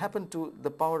what will happen to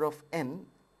the power of n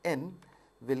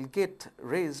will get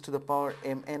raised to the power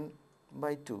mn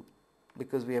by 2,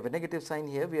 because we have a negative sign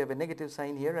here, we have a negative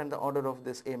sign here, and the order of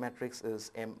this A matrix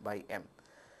is m by m.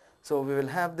 So we will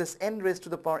have this n raised to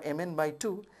the power mn by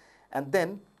 2, and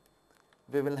then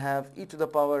we will have e to the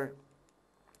power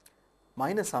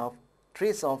minus half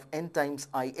trace of n times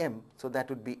im, so that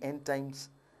would be n times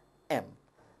m,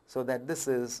 so that this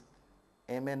is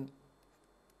mn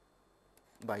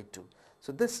by 2.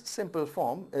 So this simple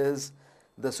form is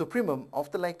the supremum of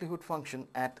the likelihood function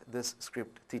at this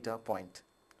script theta point,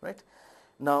 right?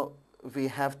 Now we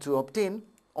have to obtain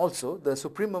also the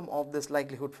supremum of this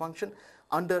likelihood function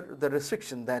under the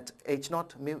restriction that h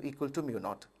naught mu equal to mu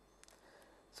naught.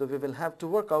 So we will have to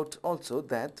work out also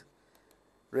that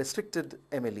restricted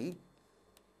MLE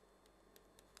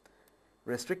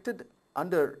restricted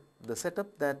under the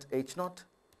setup that h naught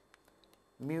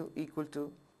mu equal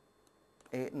to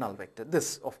a null vector.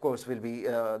 This of course will be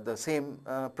the same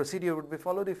procedure would be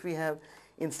followed if we have,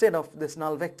 instead of this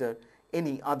null vector,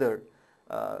 any other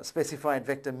specified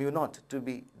vector mu naught to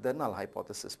be the null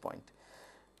hypothesis point.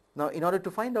 Now in order to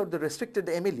find out the restricted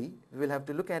MLE, we will have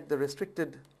to look at the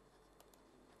restricted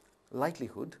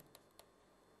likelihood.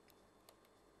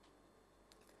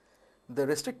 The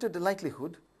restricted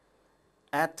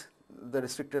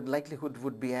likelihood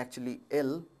would be actually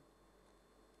L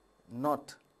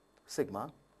naught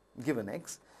sigma given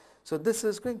x. So this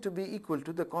is going to be equal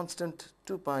to the constant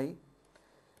 2 pi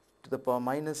to the power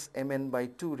minus mn by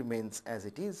 2 remains as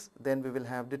it is. Then we will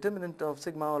have determinant of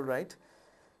sigma, all right,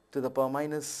 to the power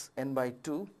minus n by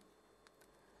 2.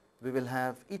 We will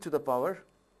have e to the power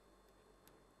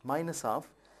minus half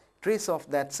trace of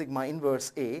that sigma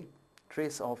inverse A,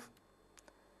 trace of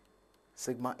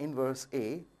sigma inverse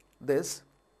A. This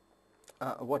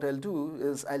what I'll do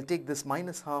is I'll take this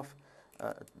minus half,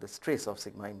 this trace of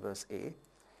sigma inverse A.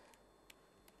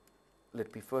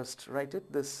 Let me first write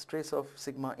it, this trace of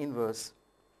sigma inverse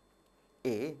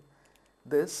A,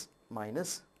 this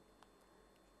minus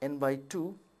n by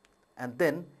 2, and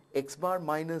then x bar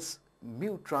minus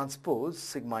mu transpose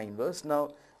sigma inverse.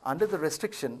 Now under the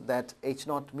restriction that h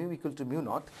naught mu equal to mu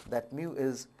naught, that mu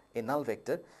is a null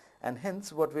vector, and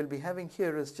hence what we'll be having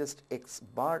here is just x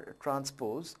bar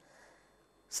transpose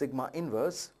sigma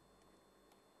inverse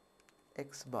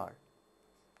x bar.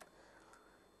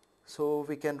 So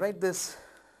we can write this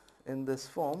in this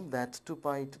form, that 2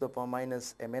 pi to the power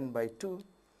minus mn by 2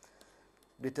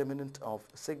 determinant of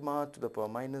sigma to the power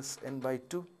minus n by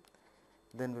 2.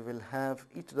 Then we will have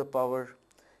e to the power,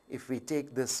 if we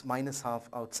take this minus half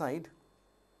outside.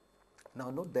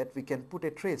 Now note that we can put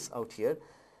a trace out here.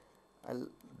 I'll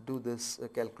do this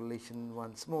calculation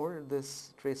once more.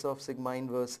 This trace of sigma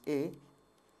inverse A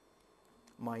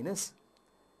minus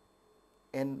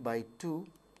n by 2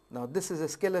 Now this is a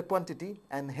scalar quantity,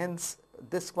 and hence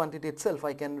this quantity itself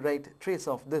I can write trace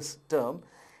of this term,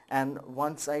 and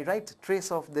once I write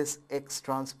trace of this x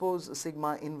transpose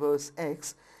sigma inverse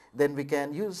x, then we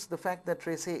can use the fact that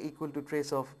trace A equal to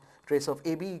trace of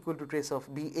AB equal to trace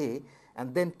of BA,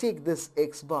 and then take this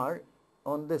x bar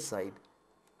on this side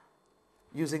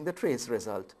using the trace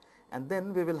result, and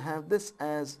then we will have this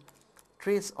as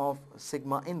trace of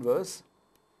sigma inverse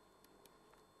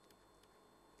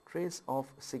x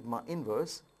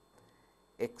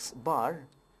bar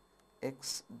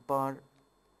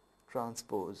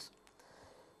transpose.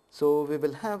 So we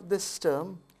will have this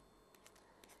term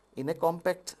in a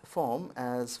compact form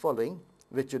as following,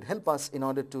 which would help us in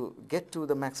order to get to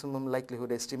the maximum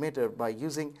likelihood estimator by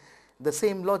using the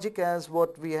same logic as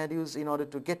what we had used in order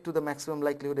to get to the maximum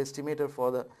likelihood estimator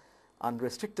for the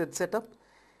unrestricted setup.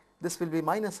 This will be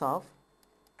minus half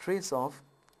trace of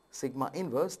sigma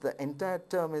inverse. The entire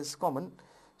term is common,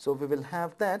 so we will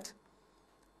have that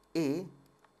A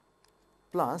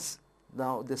plus,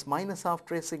 now this minus half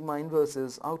trace sigma inverse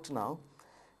is out now,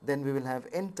 then we will have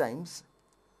n times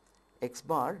x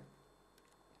bar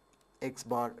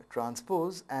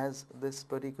transpose as this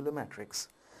particular matrix.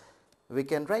 We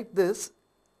can write this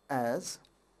as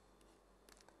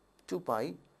 2 pi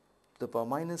to the power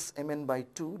minus mn by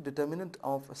 2 determinant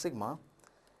of sigma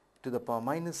to the power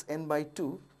minus n by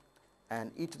 2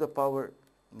 and e to the power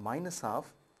minus half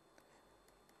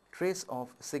trace of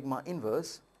sigma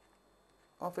inverse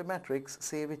of a matrix,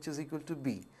 say, which is equal to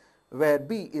B, where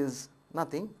B is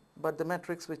nothing but the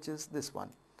matrix which is this one,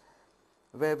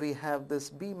 where we have this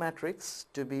B matrix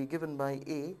to be given by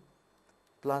A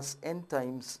plus n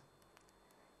times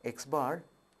x bar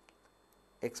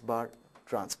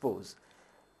transpose.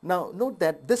 Now note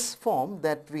that this form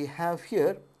that we have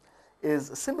here is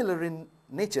similar in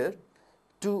nature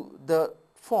to the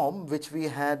form which we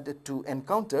had to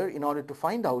encounter in order to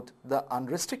find out the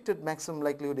unrestricted maximum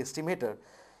likelihood estimator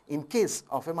in case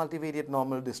of a multivariate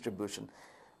normal distribution.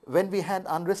 When we had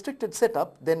unrestricted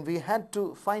setup, then we had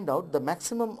to find out the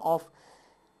maximum of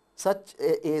such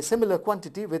a similar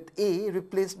quantity with A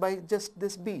replaced by just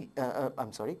this B,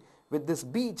 with this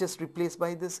B just replaced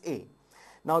by this A.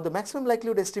 Now the maximum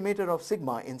likelihood estimator of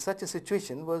sigma in such a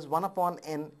situation was 1 upon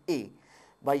n A.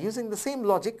 By using the same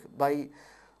logic, by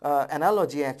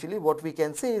analogy actually, what we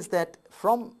can say is that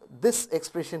from this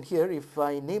expression here, if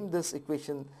I name this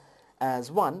equation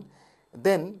as 1,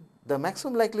 then the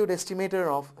maximum likelihood estimator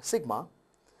of sigma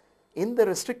in the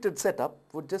restricted setup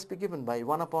would just be given by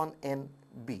 1 upon n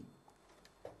B.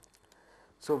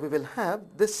 So we will have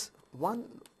this 1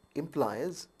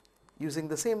 implies, using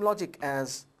the same logic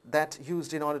as that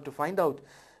used in order to find out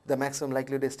the maximum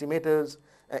likelihood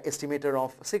estimator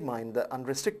of sigma in the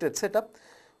unrestricted setup,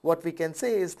 what we can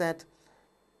say is that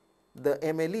the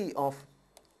MLE of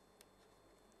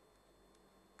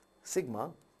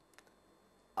sigma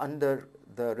under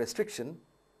the restricted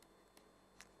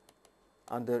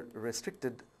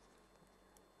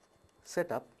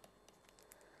setup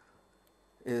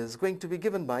is going to be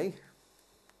given by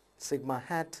sigma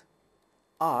hat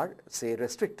r, say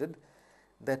restricted,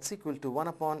 that's equal to 1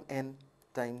 upon n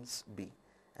times B.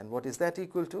 And what is that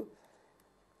equal to?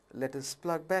 Let us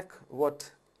plug back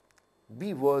what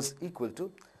B was equal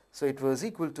to. So it was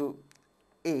equal to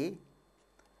A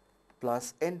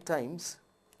plus n times,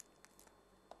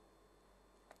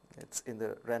 it's in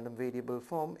the random variable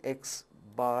form, x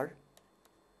bar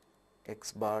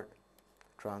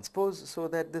transpose, so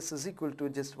that this is equal to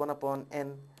just 1 upon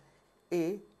n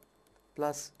A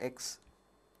plus x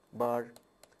bar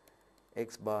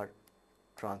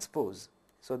transpose.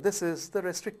 So this is the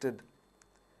restricted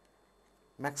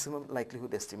maximum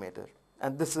likelihood estimator,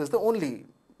 and this is the only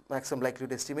maximum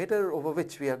likelihood estimator over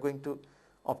which we are going to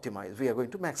optimize, we are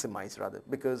going to maximize rather,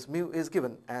 because mu is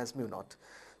given as mu naught.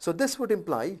 So this would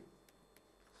imply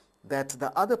that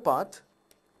the other part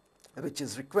which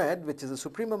is required, which is a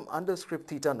supremum under script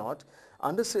theta naught,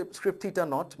 under script theta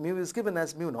naught mu is given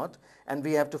as mu naught, and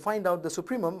we have to find out the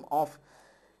supremum of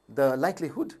the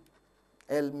likelihood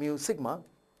L mu sigma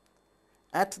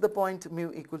at the point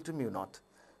mu equal to mu naught,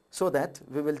 so that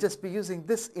we will just be using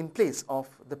this in place of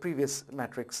the previous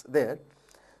matrix there,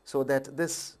 so that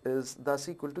this is thus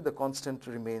equal to, the constant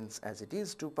remains as it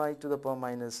is, 2 pi to the power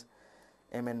minus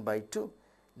mn by 2.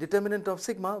 Determinant of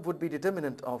sigma would be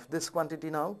determinant of this quantity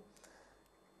now,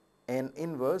 n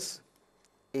inverse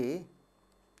A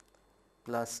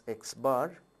plus x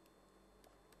bar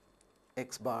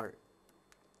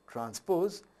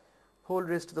transpose whole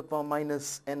raised to the power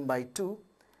minus n by 2,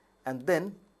 and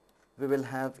then we will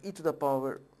have e to the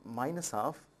power minus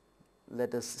half.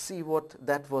 Let us see what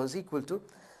that was equal to.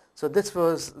 So this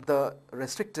was the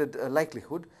restricted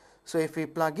likelihood. So if we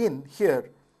plug in here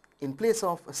in place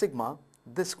of sigma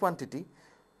this quantity,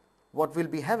 what we'll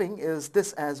be having is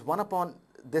this as 1 upon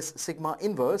this sigma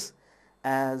inverse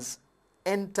as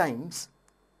n times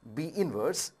B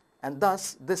inverse, and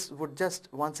thus this would just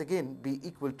once again be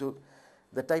equal to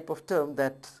the type of term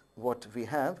that what we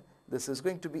have. This is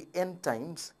going to be n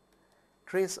times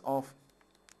trace of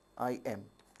Im,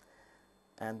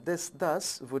 and this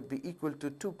thus would be equal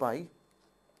to 2 pi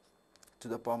to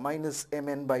the power minus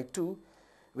mn by 2.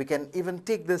 We can even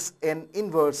take this n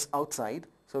inverse outside,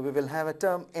 so we will have a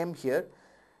term m here.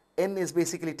 N is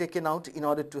basically taken out in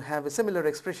order to have a similar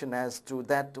expression as to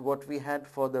that what we had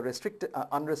for the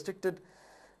unrestricted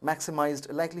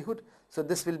maximized likelihood. So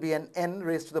this will be an n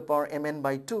raised to the power mn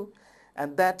by 2,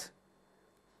 and that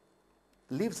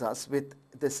leaves us with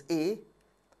this a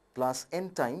plus n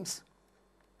times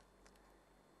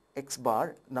x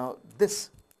bar. Now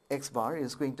this x bar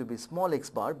is going to be small x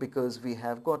bar because we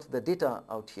have got the data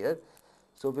out here.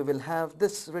 So we will have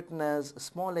this written as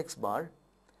small x bar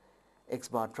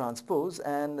transpose,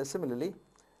 and similarly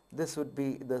this would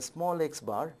be the small x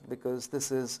bar because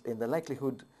this is in the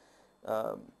likelihood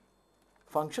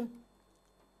function,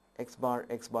 x bar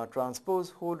transpose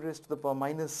whole raised to the power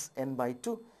minus n by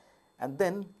 2, and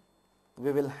then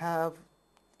we will have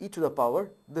e to the power,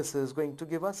 this is going to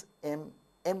give us m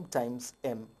times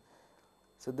m.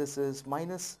 So this is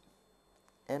minus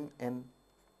mn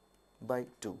by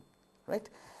 2, right?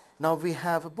 Now we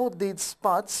have both these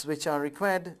parts which are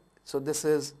required. So this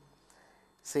is,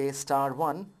 say, star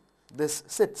 1, this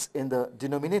sits in the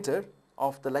denominator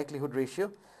of the likelihood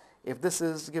ratio. If this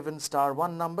is given star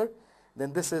 1 number,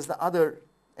 then this is the other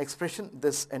expression.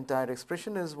 This entire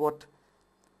expression is what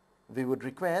we would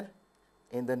require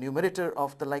in the numerator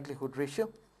of the likelihood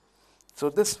ratio. So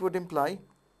this would imply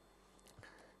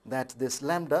that this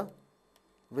lambda,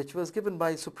 which was given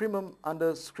by supremum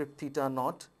under script theta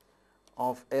naught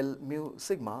of L mu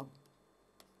sigma,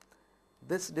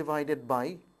 this divided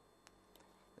by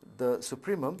the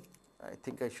supremum, I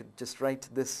think I should just write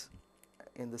this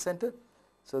in the center.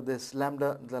 So this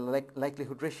lambda, the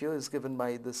likelihood ratio, is given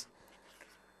by this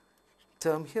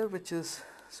term here, which is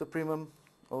supremum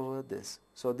over this.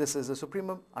 So this is the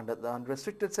supremum under the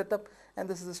unrestricted setup, and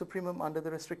this is the supremum under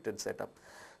the restricted setup.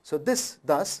 So this,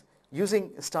 thus,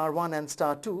 using star 1 and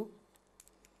star 2,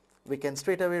 we can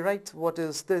straight away write what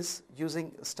is this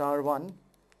using star 1,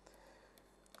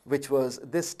 which was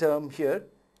this term here,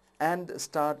 and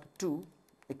star 2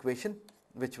 equation,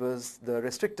 which was the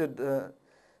restricted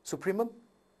supremum.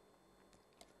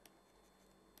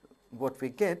 What we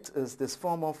get is this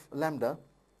form of lambda,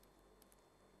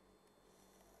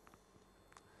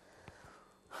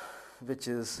 which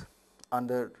is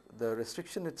under the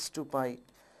restriction, it's 2 pi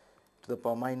to the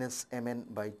power minus mn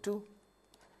by 2,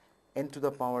 n to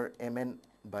the power mn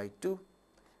by 2.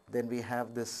 Then we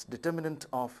have this determinant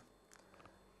of,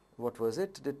 what was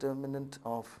it? Determinant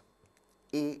of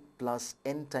a plus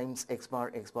n times x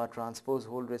bar transpose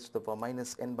whole raised to the power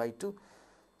minus n by 2.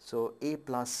 So a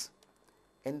plus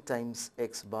n times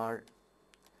x bar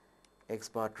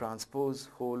transpose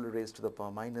whole raised to the power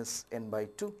minus n by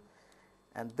 2,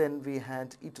 and then we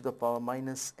had e to the power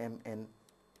minus mn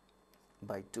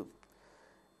by 2.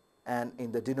 And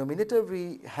in the denominator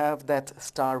we have that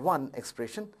star 1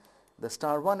 expression. The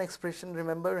star 1 expression,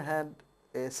 remember, had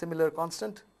a similar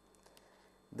constant.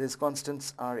 These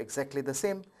constants are exactly the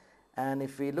same, and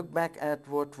if we look back at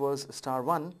what was star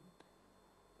 1,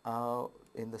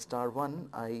 in the star 1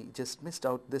 I just missed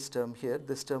out this term here.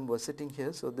 This term was sitting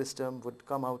here, so this term would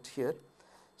come out here.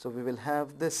 So we will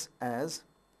have this as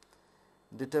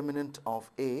determinant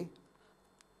of a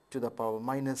to the power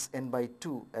minus n by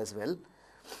 2 as well.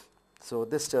 So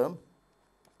this term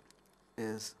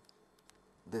is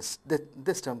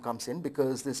this term comes in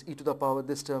because this e to the power,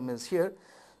 this term is here.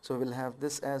 So we will have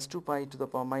this as 2 pi to the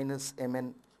power minus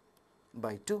mn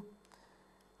by 2.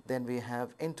 Then we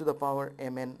have n to the power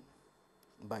mn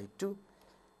by 2,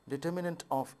 determinant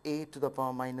of a to the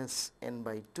power minus n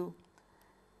by 2,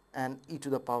 and e to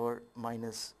the power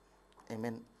minus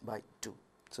mn by 2.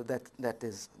 So that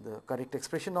is the correct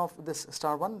expression of this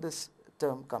star 1. This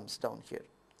term comes down here.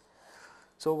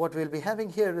 So what we will be having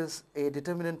here is a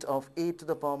determinant of a to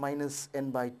the power minus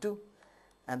n by 2,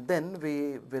 and then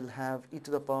we will have e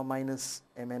to the power minus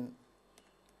mn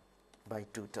by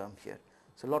 2 term here.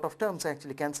 So a lot of terms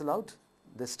actually cancel out.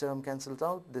 This term cancels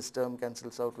out, this term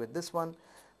cancels out with this one,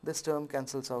 this term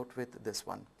cancels out with this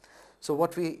one. So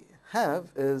what we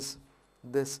have is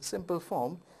this simple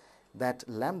form that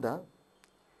lambda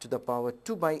to the power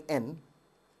 2 by n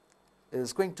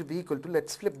is going to be equal to,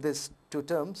 let's flip this two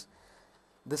terms,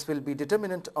 this will be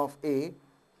determinant of A,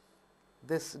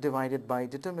 this divided by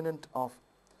determinant of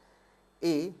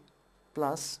A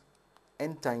plus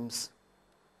n times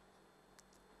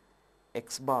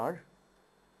x bar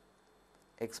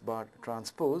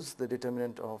transpose, the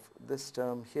determinant of this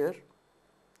term here,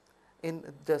 in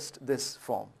just this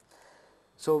form.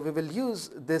 So we will use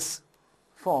this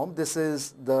form. This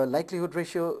is the likelihood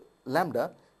ratio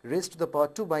lambda raised to the power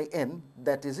 2 by n,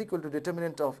 that is equal to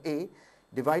determinant of A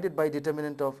divided by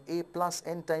determinant of A plus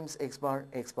n times x bar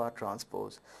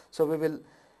transpose. So we will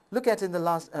look at in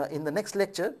the next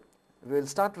lecture. We will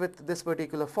start with this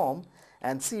particular form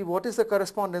and see what is the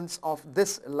correspondence of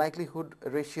this likelihood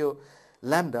ratio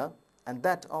lambda and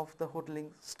that of the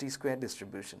Hoteling's t-square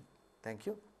distribution. Thank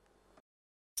you.